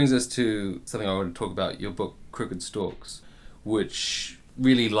 Which brings us to something I want to talk about, your book, Crooked Stalks, which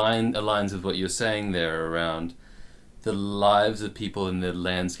really aligns with what you're saying there around the lives of people in the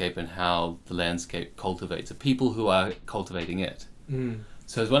landscape and how the landscape cultivates the people who are cultivating it.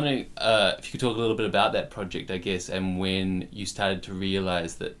 So I was wondering if you could talk a little bit about that project, I guess, and when you started to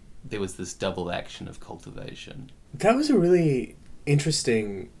realize that there was this double action of cultivation. That was a really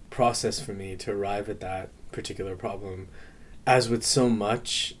interesting process for me to arrive at that particular problem. As with so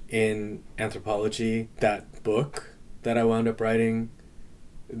much in anthropology, that book that I wound up writing,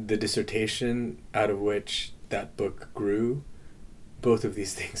 the dissertation out of which that book grew, both of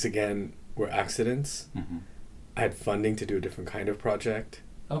these things, again, were accidents. I had funding to do a different kind of project.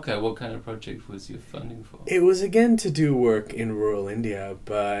 Okay, what kind of project was your funding for? It was, again, to do work in rural India,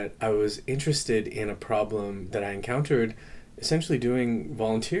 but I was interested in a problem that I encountered essentially doing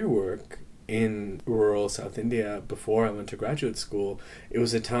volunteer work in rural South India before I went to graduate school. It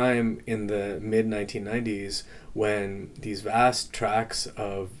was a time in the mid-1990s when these vast tracts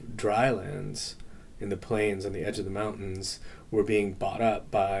of dry lands in the plains on the edge of the mountains were being bought up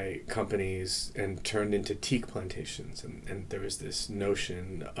by companies and turned into teak plantations. And there was this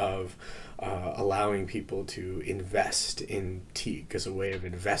notion of allowing people to invest in teak as a way of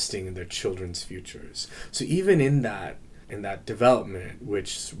investing in their children's futures. So even in that development,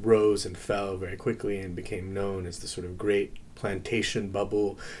 which rose and fell very quickly and became known as the sort of great plantation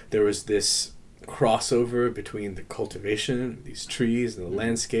bubble, there was this crossover between the cultivation of these trees and the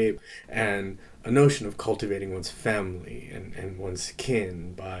landscape and a notion of cultivating one's family and one's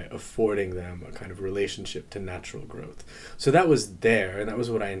kin by affording them a kind of relationship to natural growth. So that was there, and that was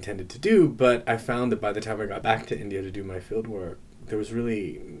what I intended to do, but I found that by the time I got back to India to do my field work, there was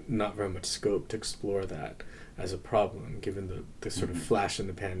really not very much scope to explore that as a problem, given the sort of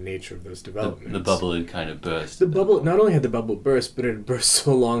flash-in-the-pan nature of those developments. The bubble had kind of burst. The bubble, not only had the bubble burst, but it had burst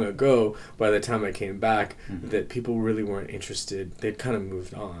so long ago by the time I came back that people really weren't interested. They'd kind of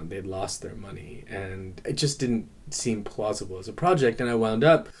moved on. They'd lost their money. And it just didn't seem plausible as a project. And I wound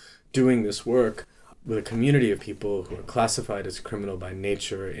up doing this work with a community of people who are classified as criminal by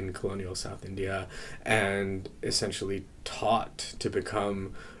nature in colonial South India and essentially taught to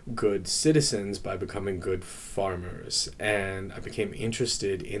become good citizens by becoming good farmers. And I became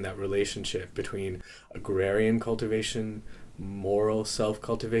interested in that relationship between agrarian cultivation, moral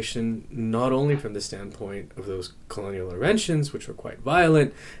self-cultivation, not only from the standpoint of those colonial interventions, which were quite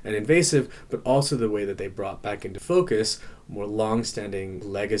violent and invasive, but also the way that they brought back into focus more long-standing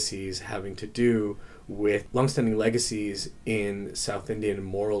legacies having to do with long-standing legacies in South Indian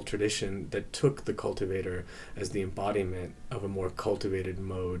moral tradition that took the cultivator as the embodiment of a more cultivated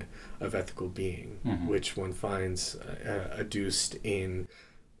mode of ethical being, which one finds adduced in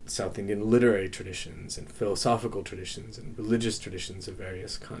South Indian literary traditions and philosophical traditions and religious traditions of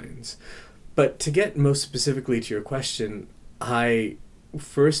various kinds. But to get most specifically to your question, I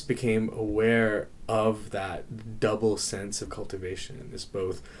first became aware of that double sense of cultivation as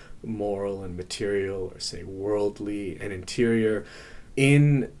both moral and material, or say worldly and interior,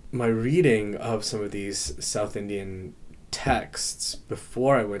 in my reading of some of these South Indian texts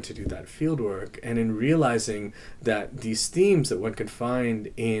before I went to do that fieldwork, and in realizing that these themes that one can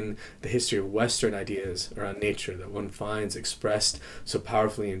find in the history of Western ideas around nature, that one finds expressed so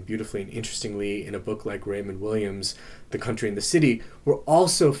powerfully and beautifully and interestingly in a book like Raymond Williams' The Country and the City, were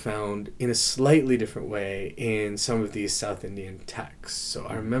also found in a slightly different way in some of these South Indian texts. So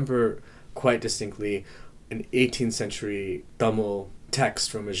I remember quite distinctly an 18th century Tamil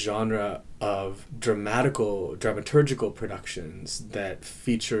text from a genre of dramaturgical productions that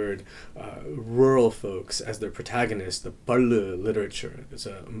featured rural folks as their protagonists, the Pallu literature. There's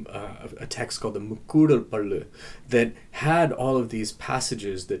a text called the Mukkudal Pallu that had all of these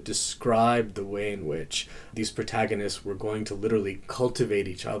passages that described the way in which these protagonists were going to literally cultivate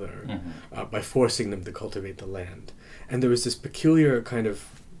each other by forcing them to cultivate the land. And there was this peculiar kind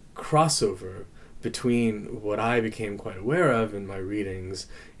of crossover between what I became quite aware of in my readings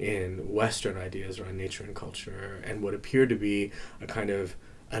in Western ideas around nature and culture and what appeared to be a kind of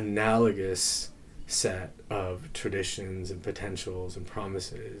analogous set of traditions and potentials and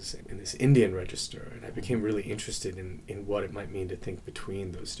promises in this Indian register. And I became really interested in what it might mean to think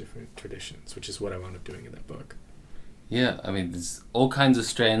between those different traditions, which is what I wound up doing in that book. Yeah, I mean, there's all kinds of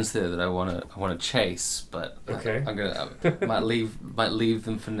strands there that I want to chase, but okay. I might leave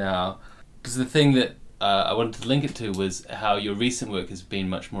them for now. Because the thing that I wanted to link it to was how your recent work has been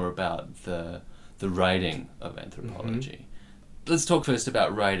much more about the writing of anthropology. Let's talk first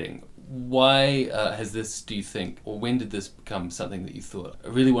about writing. Why has this, do you think, or when did this become something that you thought, I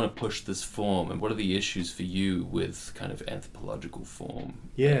really want to push this form, and what are the issues for you with kind of anthropological form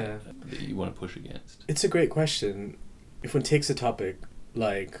that you want to push against? It's a great question. If one takes a topic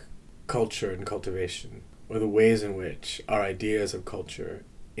like culture and cultivation, or the ways in which our ideas of culture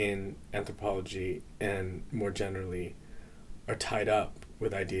in anthropology and more generally are tied up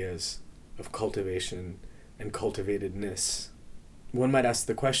with ideas of cultivation and cultivatedness, one might ask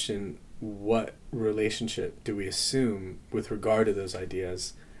the question, what relationship do we assume with regard to those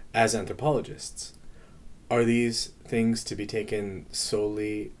ideas as anthropologists? Are these things to be taken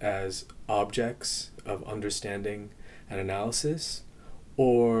solely as objects of understanding and analysis,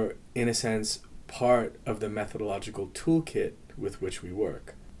 or in a sense part of the methodological toolkit with which we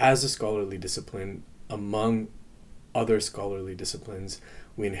work? As a scholarly discipline, among other scholarly disciplines,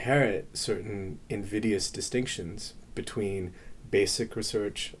 we inherit certain invidious distinctions between basic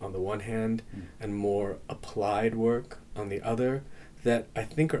research on the one hand and more applied work on the other that I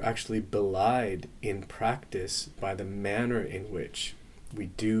think are actually belied in practice by the manner in which we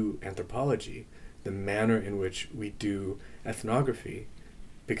do anthropology, the manner in which we do ethnography,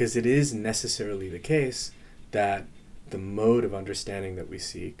 because it is necessarily the case that the mode of understanding that we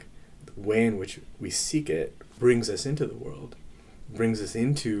seek, the way in which we seek it, brings us into the world, brings us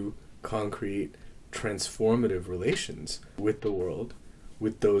into concrete, transformative relations with the world,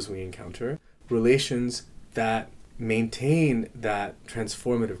 with those we encounter, relations that maintain that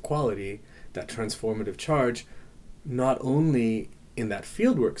transformative quality, that transformative charge, not only in that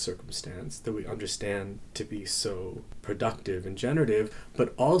fieldwork circumstance that we understand to be so productive and generative,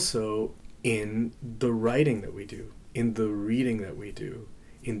 but also in the writing that we do, in the reading that we do,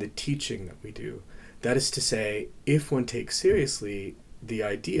 in the teaching that we do. That is to say, if one takes seriously the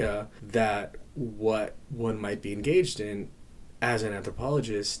idea that what one might be engaged in as an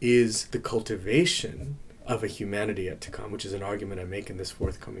anthropologist is the cultivation of a humanity yet to come, which is an argument I make in this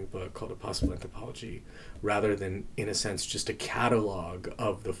forthcoming book called A Possible Anthropology, rather than, in a sense, just a catalog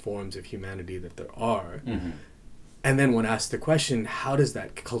of the forms of humanity that there are. Mm-hmm. And then when asked the question, how does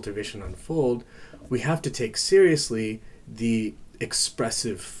that cultivation unfold? We have to take seriously the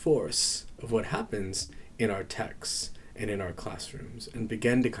expressive force of what happens in our texts and in our classrooms, and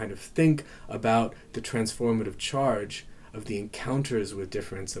begin to kind of think about the transformative charge of the encounters with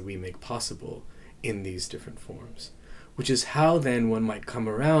difference that we make possible in these different forms, which is how then one might come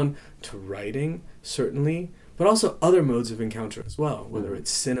around to writing, certainly, but also other modes of encounter as well, whether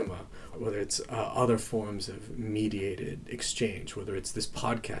it's cinema, whether it's other forms of mediated exchange, whether it's this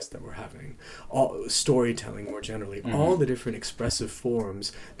podcast that we're having, storytelling more generally, all the different expressive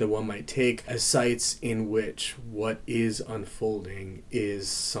forms that one might take as sites in which what is unfolding is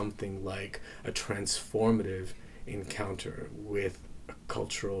something like a transformative encounter with a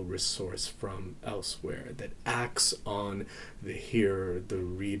cultural resource from elsewhere that acts on the hearer, the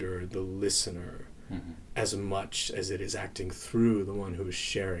reader, the listener, as much as it is acting through the one who is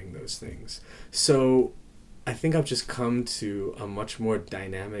sharing those things. So I think I've just come to a much more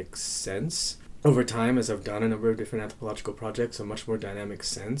dynamic sense over time, as I've done a number of different anthropological projects, a much more dynamic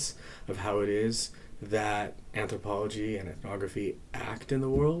sense of how it is that anthropology and ethnography act in the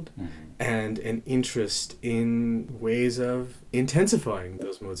world, and an interest in ways of intensifying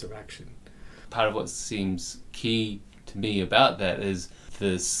those modes of action. Part of what seems key to me about that is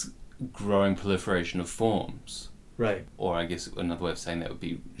this growing proliferation of forms. Right. Or I guess another way of saying that would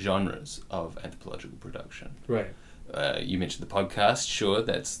be genres of anthropological production. Right. You mentioned the podcast, sure,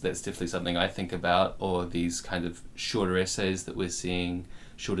 that's definitely something I think about, or these kind of shorter essays that we're seeing,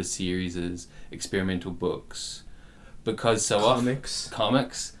 shorter series, experimental books, because so comics.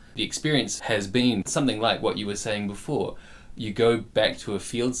 Comics. The experience has been something like what you were saying before. You go back to a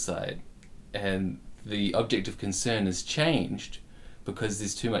field site and the object of concern has changed because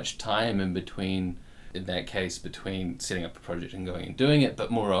there's too much time in between, in that case, between setting up a project and going and doing it,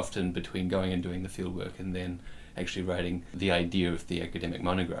 but more often between going and doing the field work and then actually writing the idea of the academic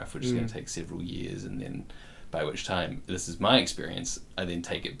monograph, which is going to take several years, and then by which time, this is my experience, I then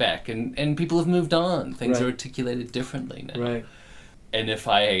take it back and people have moved on. Things are articulated differently now. Right. And if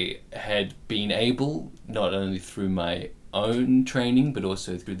I had been able, not only through my own training, but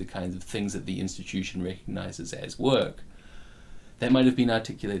also through the kinds of things that the institution recognizes as work, that might have been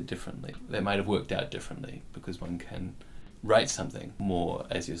articulated differently. That might have worked out differently, because one can write something more,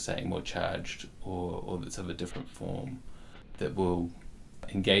 as you're saying, more charged, or that's of a different form, that will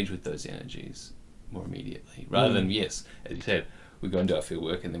engage with those energies more immediately, rather than, yes, as you said, we go and do our field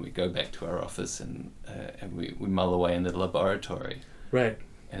work and then we go back to our office and we mull away in the laboratory. Right.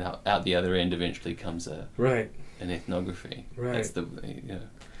 And out the other end eventually comes an ethnography. Right. That's the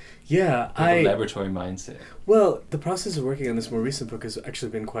the laboratory mindset. Well, the process of working on this more recent book has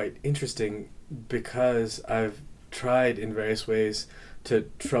actually been quite interesting, because I've tried in various ways to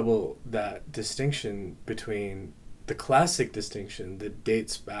trouble that distinction between the classic distinction that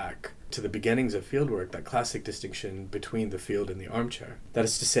dates back to the beginnings of fieldwork, that classic distinction between the field and the armchair. That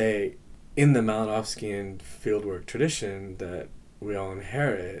is to say, in the Malinowskian fieldwork tradition that we all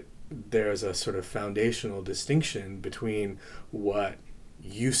inherit, there's a sort of foundational distinction between what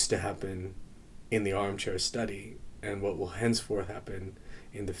used to happen in the armchair study and what will henceforth happen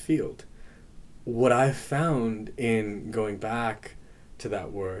in the field. What I've found in going back to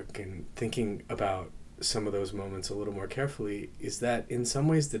that work and thinking about some of those moments a little more carefully is that in some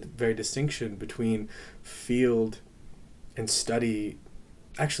ways the very distinction between field and study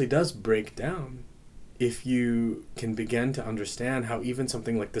actually does break down if you can begin to understand how even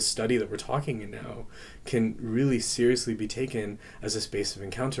something like the study that we're talking in now can really seriously be taken as a space of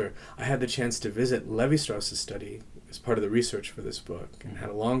encounter. I had the chance to visit Levi-Strauss's study as part of the research for this book, and had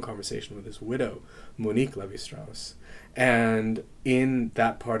a long conversation with his widow, Monique Levi-Strauss. And in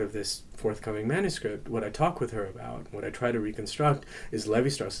that part of this forthcoming manuscript, what I talk with her about, what I try to reconstruct, is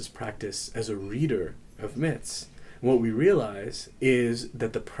Levi-Strauss's practice as a reader of myths. And what we realize is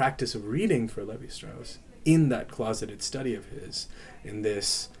that the practice of reading for Levi-Strauss, in that closeted study of his, in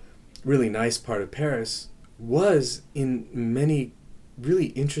this really nice part of Paris, was in many really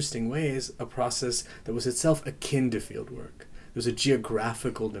interesting ways a process that was itself akin to fieldwork. There was a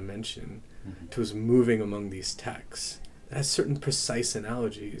geographical dimension to his moving among these texts It has certain precise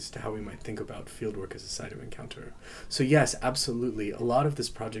analogies to how we might think about fieldwork as a site of encounter. So yes, absolutely. A lot of this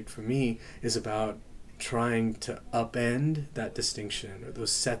project for me is about trying to upend that distinction, or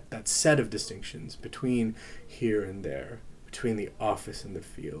that set of distinctions between here and there, between the office and the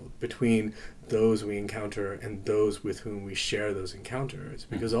field, between those we encounter and those with whom we share those encounters.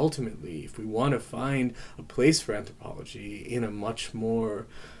 Because ultimately, if we want to find a place for anthropology in a much more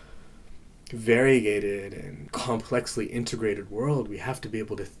variegated and complexly integrated world, we have to be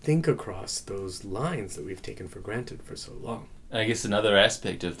able to think across those lines that we've taken for granted for so long. I guess another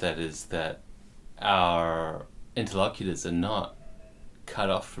aspect of that is that our interlocutors are not cut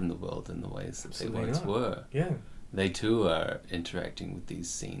off from the world in the ways that Absolutely they once not. were. Yeah, They too are interacting with these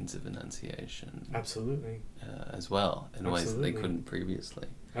scenes of enunciation absolutely. as well, in ways that they Absolutely. couldn't previously.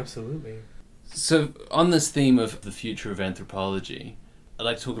 Absolutely. So on this theme of the future of anthropology, I'd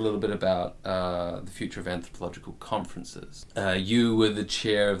like to talk a little bit about the future of anthropological conferences. You were the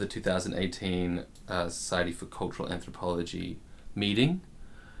chair of the 2018 Society for Cultural Anthropology meeting.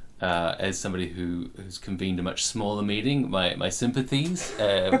 As somebody who's convened a much smaller meeting, my sympathies.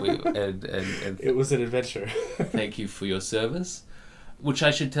 And It was an adventure. thank you for your service. Which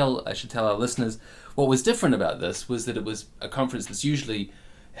I should tell our listeners, what was different about this was that it was a conference that's usually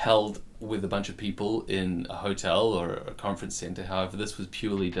held with a bunch of people in a hotel or a conference center. However, this was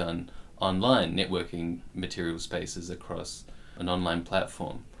purely done online, networking material spaces across an online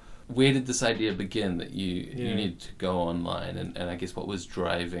platform. Where did this idea begin that you needed to go online, and I guess what was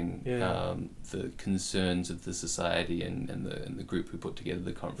driving the concerns of the society and the group who put together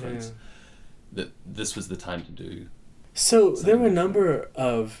the conference, that this was the time to do? So there were a number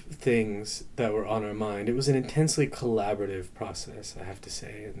of things that were on our mind. It was an intensely collaborative process, I have to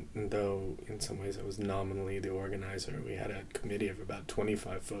say, and though in some ways I was nominally the organizer, we had a committee of about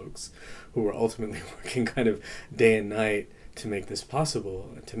 25 folks who were ultimately working kind of day and night to make this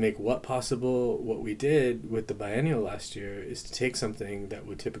possible. To make what possible, what we did with the biennial last year is to take something that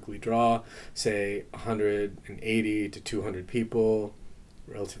would typically draw, say, 180 to 200 people,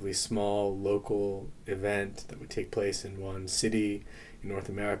 relatively small local event that would take place in one city in North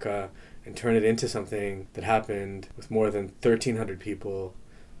America, and turn it into something that happened with more than 1,300 people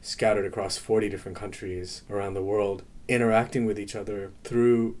scattered across 40 different countries around the world, interacting with each other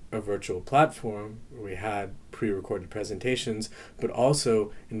through a virtual platform where we had pre-recorded presentations, but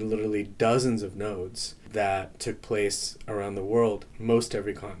also in literally dozens of nodes that took place around the world, most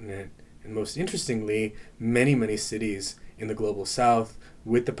every continent, and most interestingly, many, many cities in the global south,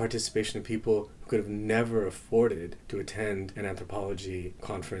 with the participation of people who could have never afforded to attend an anthropology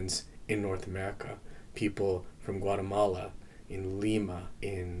conference in North America. People from Guatemala, in Lima,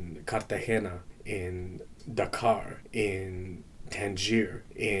 in Cartagena, in Dakar, in Tangier,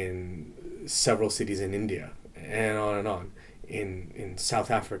 in several cities in India, and on, in South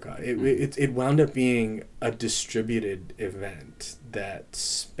Africa. It wound up being a distributed event that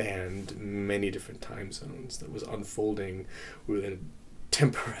spanned many different time zones, that was unfolding with a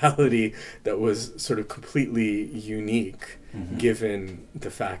temporality that was sort of completely unique, given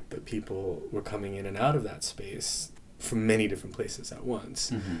the fact that people were coming in and out of that space from many different places at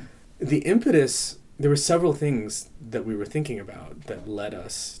once. The impetus, there were several things that we were thinking about that led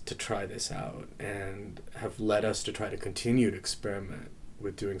us to try this out and have led us to try to continue to experiment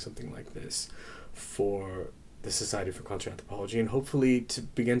with doing something like this for the Society for Cultural Anthropology, and hopefully to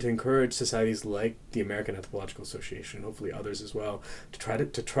begin to encourage societies like the American Anthropological Association, hopefully others as well,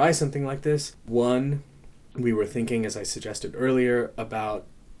 to try something like this. One, we were thinking, as I suggested earlier, about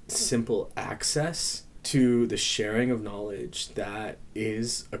simple access to the sharing of knowledge that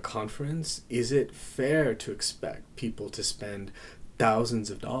is a conference. Is it fair to expect people to spend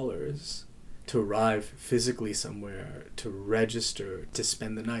thousands of dollars to arrive physically somewhere, to register, to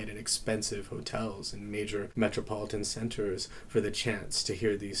spend the night in expensive hotels in major metropolitan centers for the chance to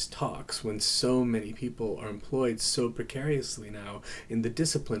hear these talks, when so many people are employed so precariously now in the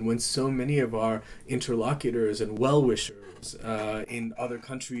discipline, when so many of our interlocutors and well-wishers in other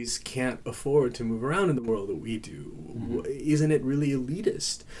countries can't afford to move around in the world that we do? Isn't it really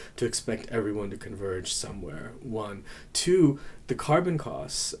elitist to expect everyone to converge somewhere? One. Two, the carbon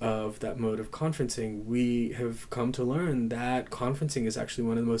costs of that mode of conferencing. We have come to learn that conferencing is actually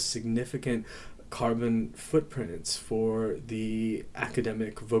one of the most significant carbon footprints for the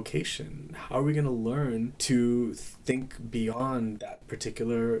academic vocation. How are we going to learn to think beyond that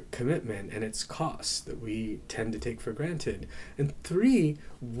particular commitment and its costs that we tend to take for granted? And three,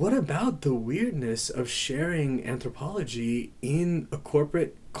 what about the weirdness of sharing anthropology in a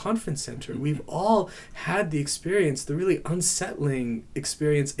corporate conference center. We've all had the experience, the really unsettling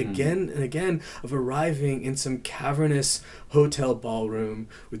experience again and again of arriving in some cavernous hotel ballroom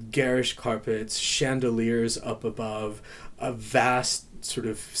with garish carpets, chandeliers up above, a vast sort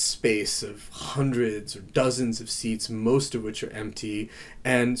of space of hundreds or dozens of seats, most of which are empty,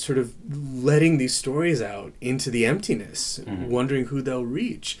 and sort of letting these stories out into the emptiness, wondering who they'll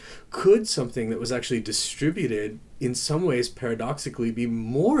reach. Could something that was actually distributed in some ways paradoxically be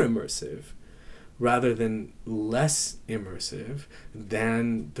more immersive rather than less immersive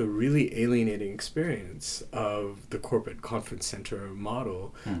than the really alienating experience of the corporate conference center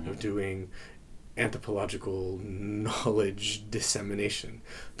model of doing anthropological knowledge dissemination?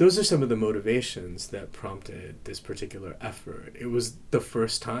 Those are some of the motivations that prompted this particular effort. It was the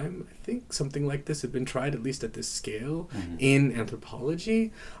first time, I think, something like this had been tried, at least at this scale, in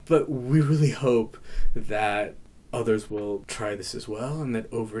anthropology. But we really hope that others will try this as well, and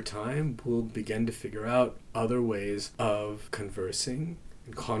that over time we'll begin to figure out other ways of conversing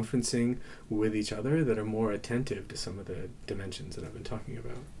and conferencing with each other that are more attentive to some of the dimensions that I've been talking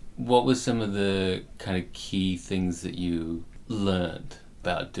about. What were some of the kind of key things that you learned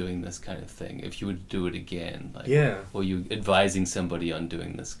about doing this kind of thing? If you were to do it again, like, or you advising somebody on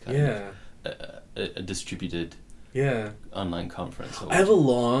doing this kind of a distributed online conference. I have a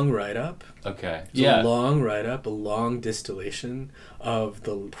long write-up. Okay. A long write-up, a long distillation of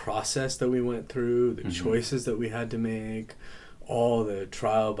the process that we went through, the choices that we had to make, all the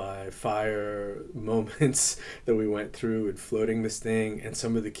trial by fire moments that we went through in floating this thing, and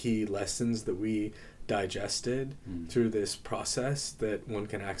some of the key lessons that we digested through this process that one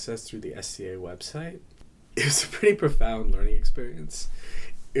can access through the SCA website. It was a pretty profound learning experience.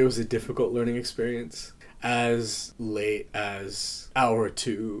 It was a difficult learning experience. As late as hour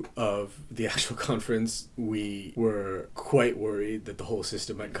 2 of the actual conference, we were quite worried that the whole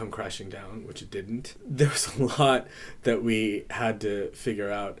system might come crashing down, which it didn't. There was a lot that we had to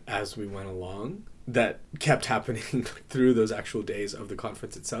figure out as we went along that kept happening through those actual days of the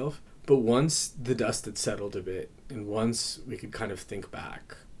conference itself. But once the dust had settled a bit, and once we could kind of think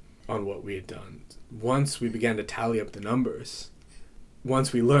back on what we had done, once we began to tally up the numbers,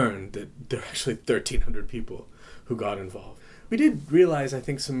 once we learned that there were actually 1,300 people who got involved, we did realize, I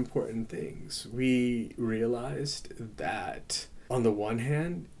think, some important things. We realized that, on the one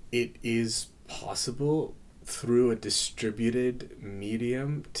hand, it is possible through a distributed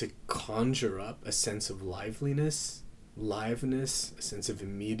medium to conjure up a sense of liveness, a sense of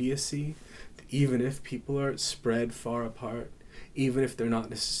immediacy, even if people are spread far apart, even if they're not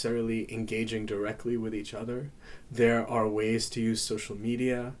necessarily engaging directly with each other. There are ways to use social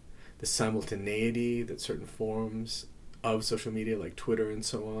media, the simultaneity that certain forms of social media like Twitter and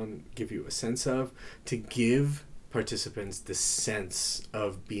so on give you a sense of, to give participants the sense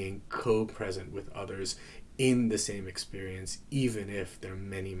of being co-present with others in the same experience, even if they're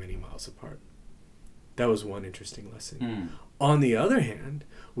many, many miles apart. That was one interesting lesson. On the other hand,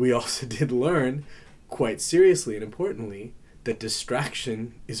 we also did learn, quite seriously and importantly, that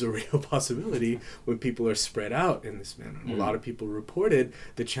distraction is a real possibility when people are spread out in this manner. A lot of people reported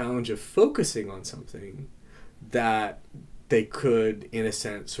the challenge of focusing on something that they could, in a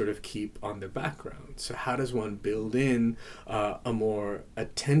sense, sort of keep on the background. So how does one build in a more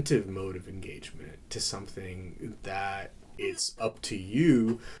attentive mode of engagement to something that it's up to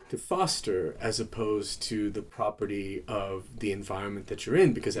you to foster, as opposed to the property of the environment that you're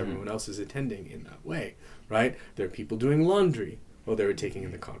in, because everyone else is attending in that way, right? There are people doing laundry while they were taking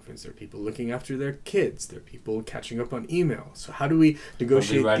in the conference. There are people looking after their kids. There are people catching up on email. So how do we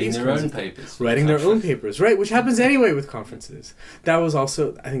negotiate these kinds of things? Writing their own papers, right? Which happens anyway with conferences. That was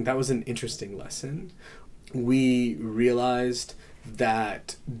also, I think that was an interesting lesson. We realized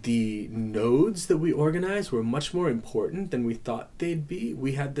that the nodes that we organized were much more important than we thought they'd be.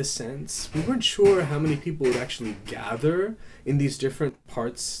 We had the sense, we weren't sure how many people would actually gather in these different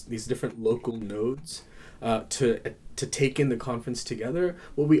parts, these different local nodes, to take in the conference together.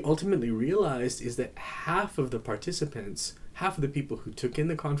 What we ultimately realized is that half of the participants, half of the people who took in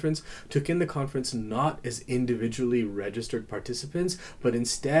the conference not as individually registered participants, but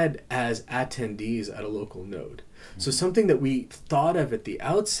instead as attendees at a local node. So something that we thought of at the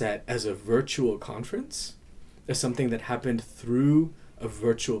outset as a virtual conference, as something that happened through a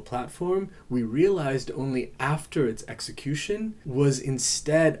virtual platform, we realized only after its execution was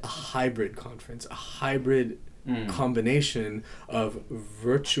instead a hybrid conference, a hybrid combination of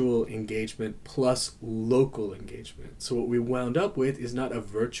virtual engagement plus local engagement. So what we wound up with is not a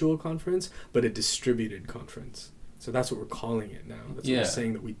virtual conference, but a distributed conference. So that's what we're calling it now. That's what we're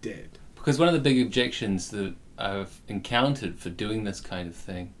saying that we did. Because one of the big objections that I've encountered for doing this kind of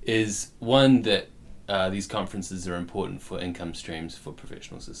thing is, one, that these conferences are important for income streams for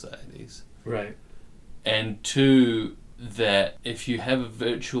professional societies. Right. And two, that if you have a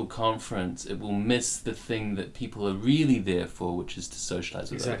virtual conference, it will miss the thing that people are really there for, which is to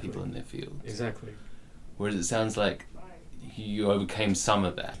socialize with other people in their fields. Exactly. Whereas it sounds like you overcame some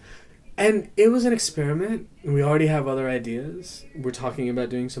of that. And it was an experiment. We already have other ideas. We're talking about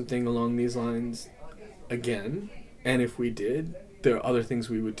doing something along these lines again. And if we did, there are other things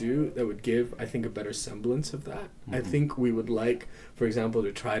we would do that would give, I think, a better semblance of that. Mm-hmm. I think we would like, for example,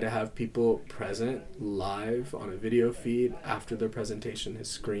 to try to have people present live on a video feed after their presentation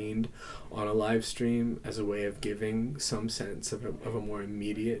is screened on a live stream as a way of giving some sense of a more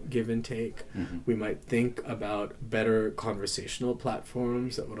immediate give and take. Mm-hmm. We might think about better conversational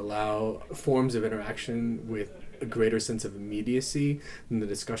platforms that would allow forms of interaction with a greater sense of immediacy than the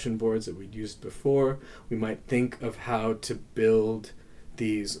discussion boards that we'd used before. We might think of how to build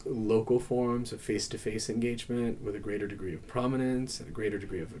these local forms of face-to-face engagement with a greater degree of prominence and a greater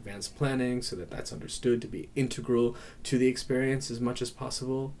degree of advanced planning, so that that's understood to be integral to the experience as much as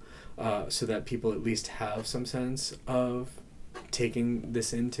possible, so that people at least have some sense of taking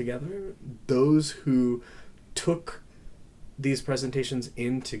this in together. Those who took these presentations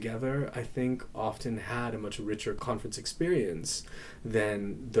in together, I think, often had a much richer conference experience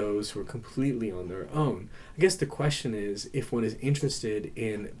than those who were completely on their own. I guess the question is, if one is interested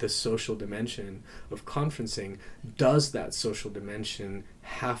in the social dimension of conferencing, does that social dimension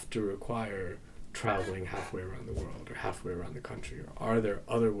have to require traveling halfway around the world or halfway around the country? Or are there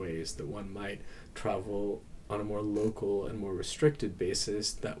other ways that one might travel on a more local and more restricted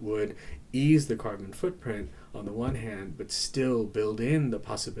basis that would ease the carbon footprint on the one hand, but still build in the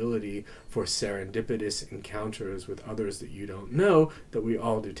possibility for serendipitous encounters with others that you don't know, that we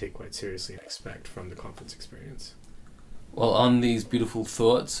all do take quite seriously and expect from the conference experience? Well, on these beautiful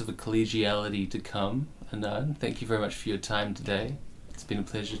thoughts of a collegiality to come, Anand, thank you very much for your time today. It's been a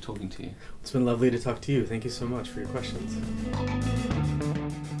pleasure talking to you. It's been lovely to talk to you. Thank you so much for your questions.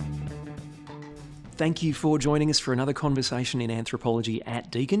 Thank you for joining us for another conversation in anthropology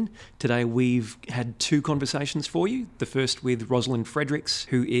at Deakin. Today we've had two conversations for you. The first with Rosalind Fredericks,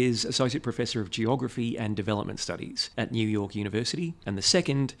 who is Associate Professor of Geography and Development Studies at New York University, and the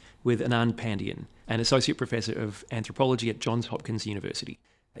second with Anand Pandian, an Associate Professor of Anthropology at Johns Hopkins University.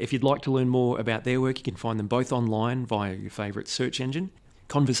 If you'd like to learn more about their work, you can find them both online via your favourite search engine.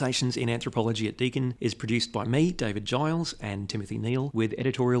 Conversations in Anthropology at Deakin is produced by me, David Giles, and Timothy Neal, with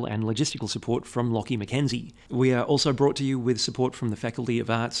editorial and logistical support from Lockie McKenzie. We are also brought to you with support from the Faculty of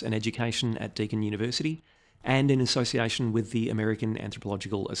Arts and Education at Deakin University and in association with the American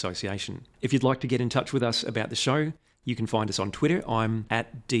Anthropological Association. If you'd like to get in touch with us about the show, you can find us on Twitter. I'm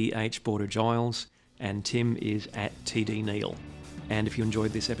at DHBorderGiles and Tim is at TD Neal. And if you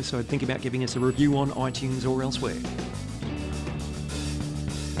enjoyed this episode, think about giving us a review on iTunes or elsewhere.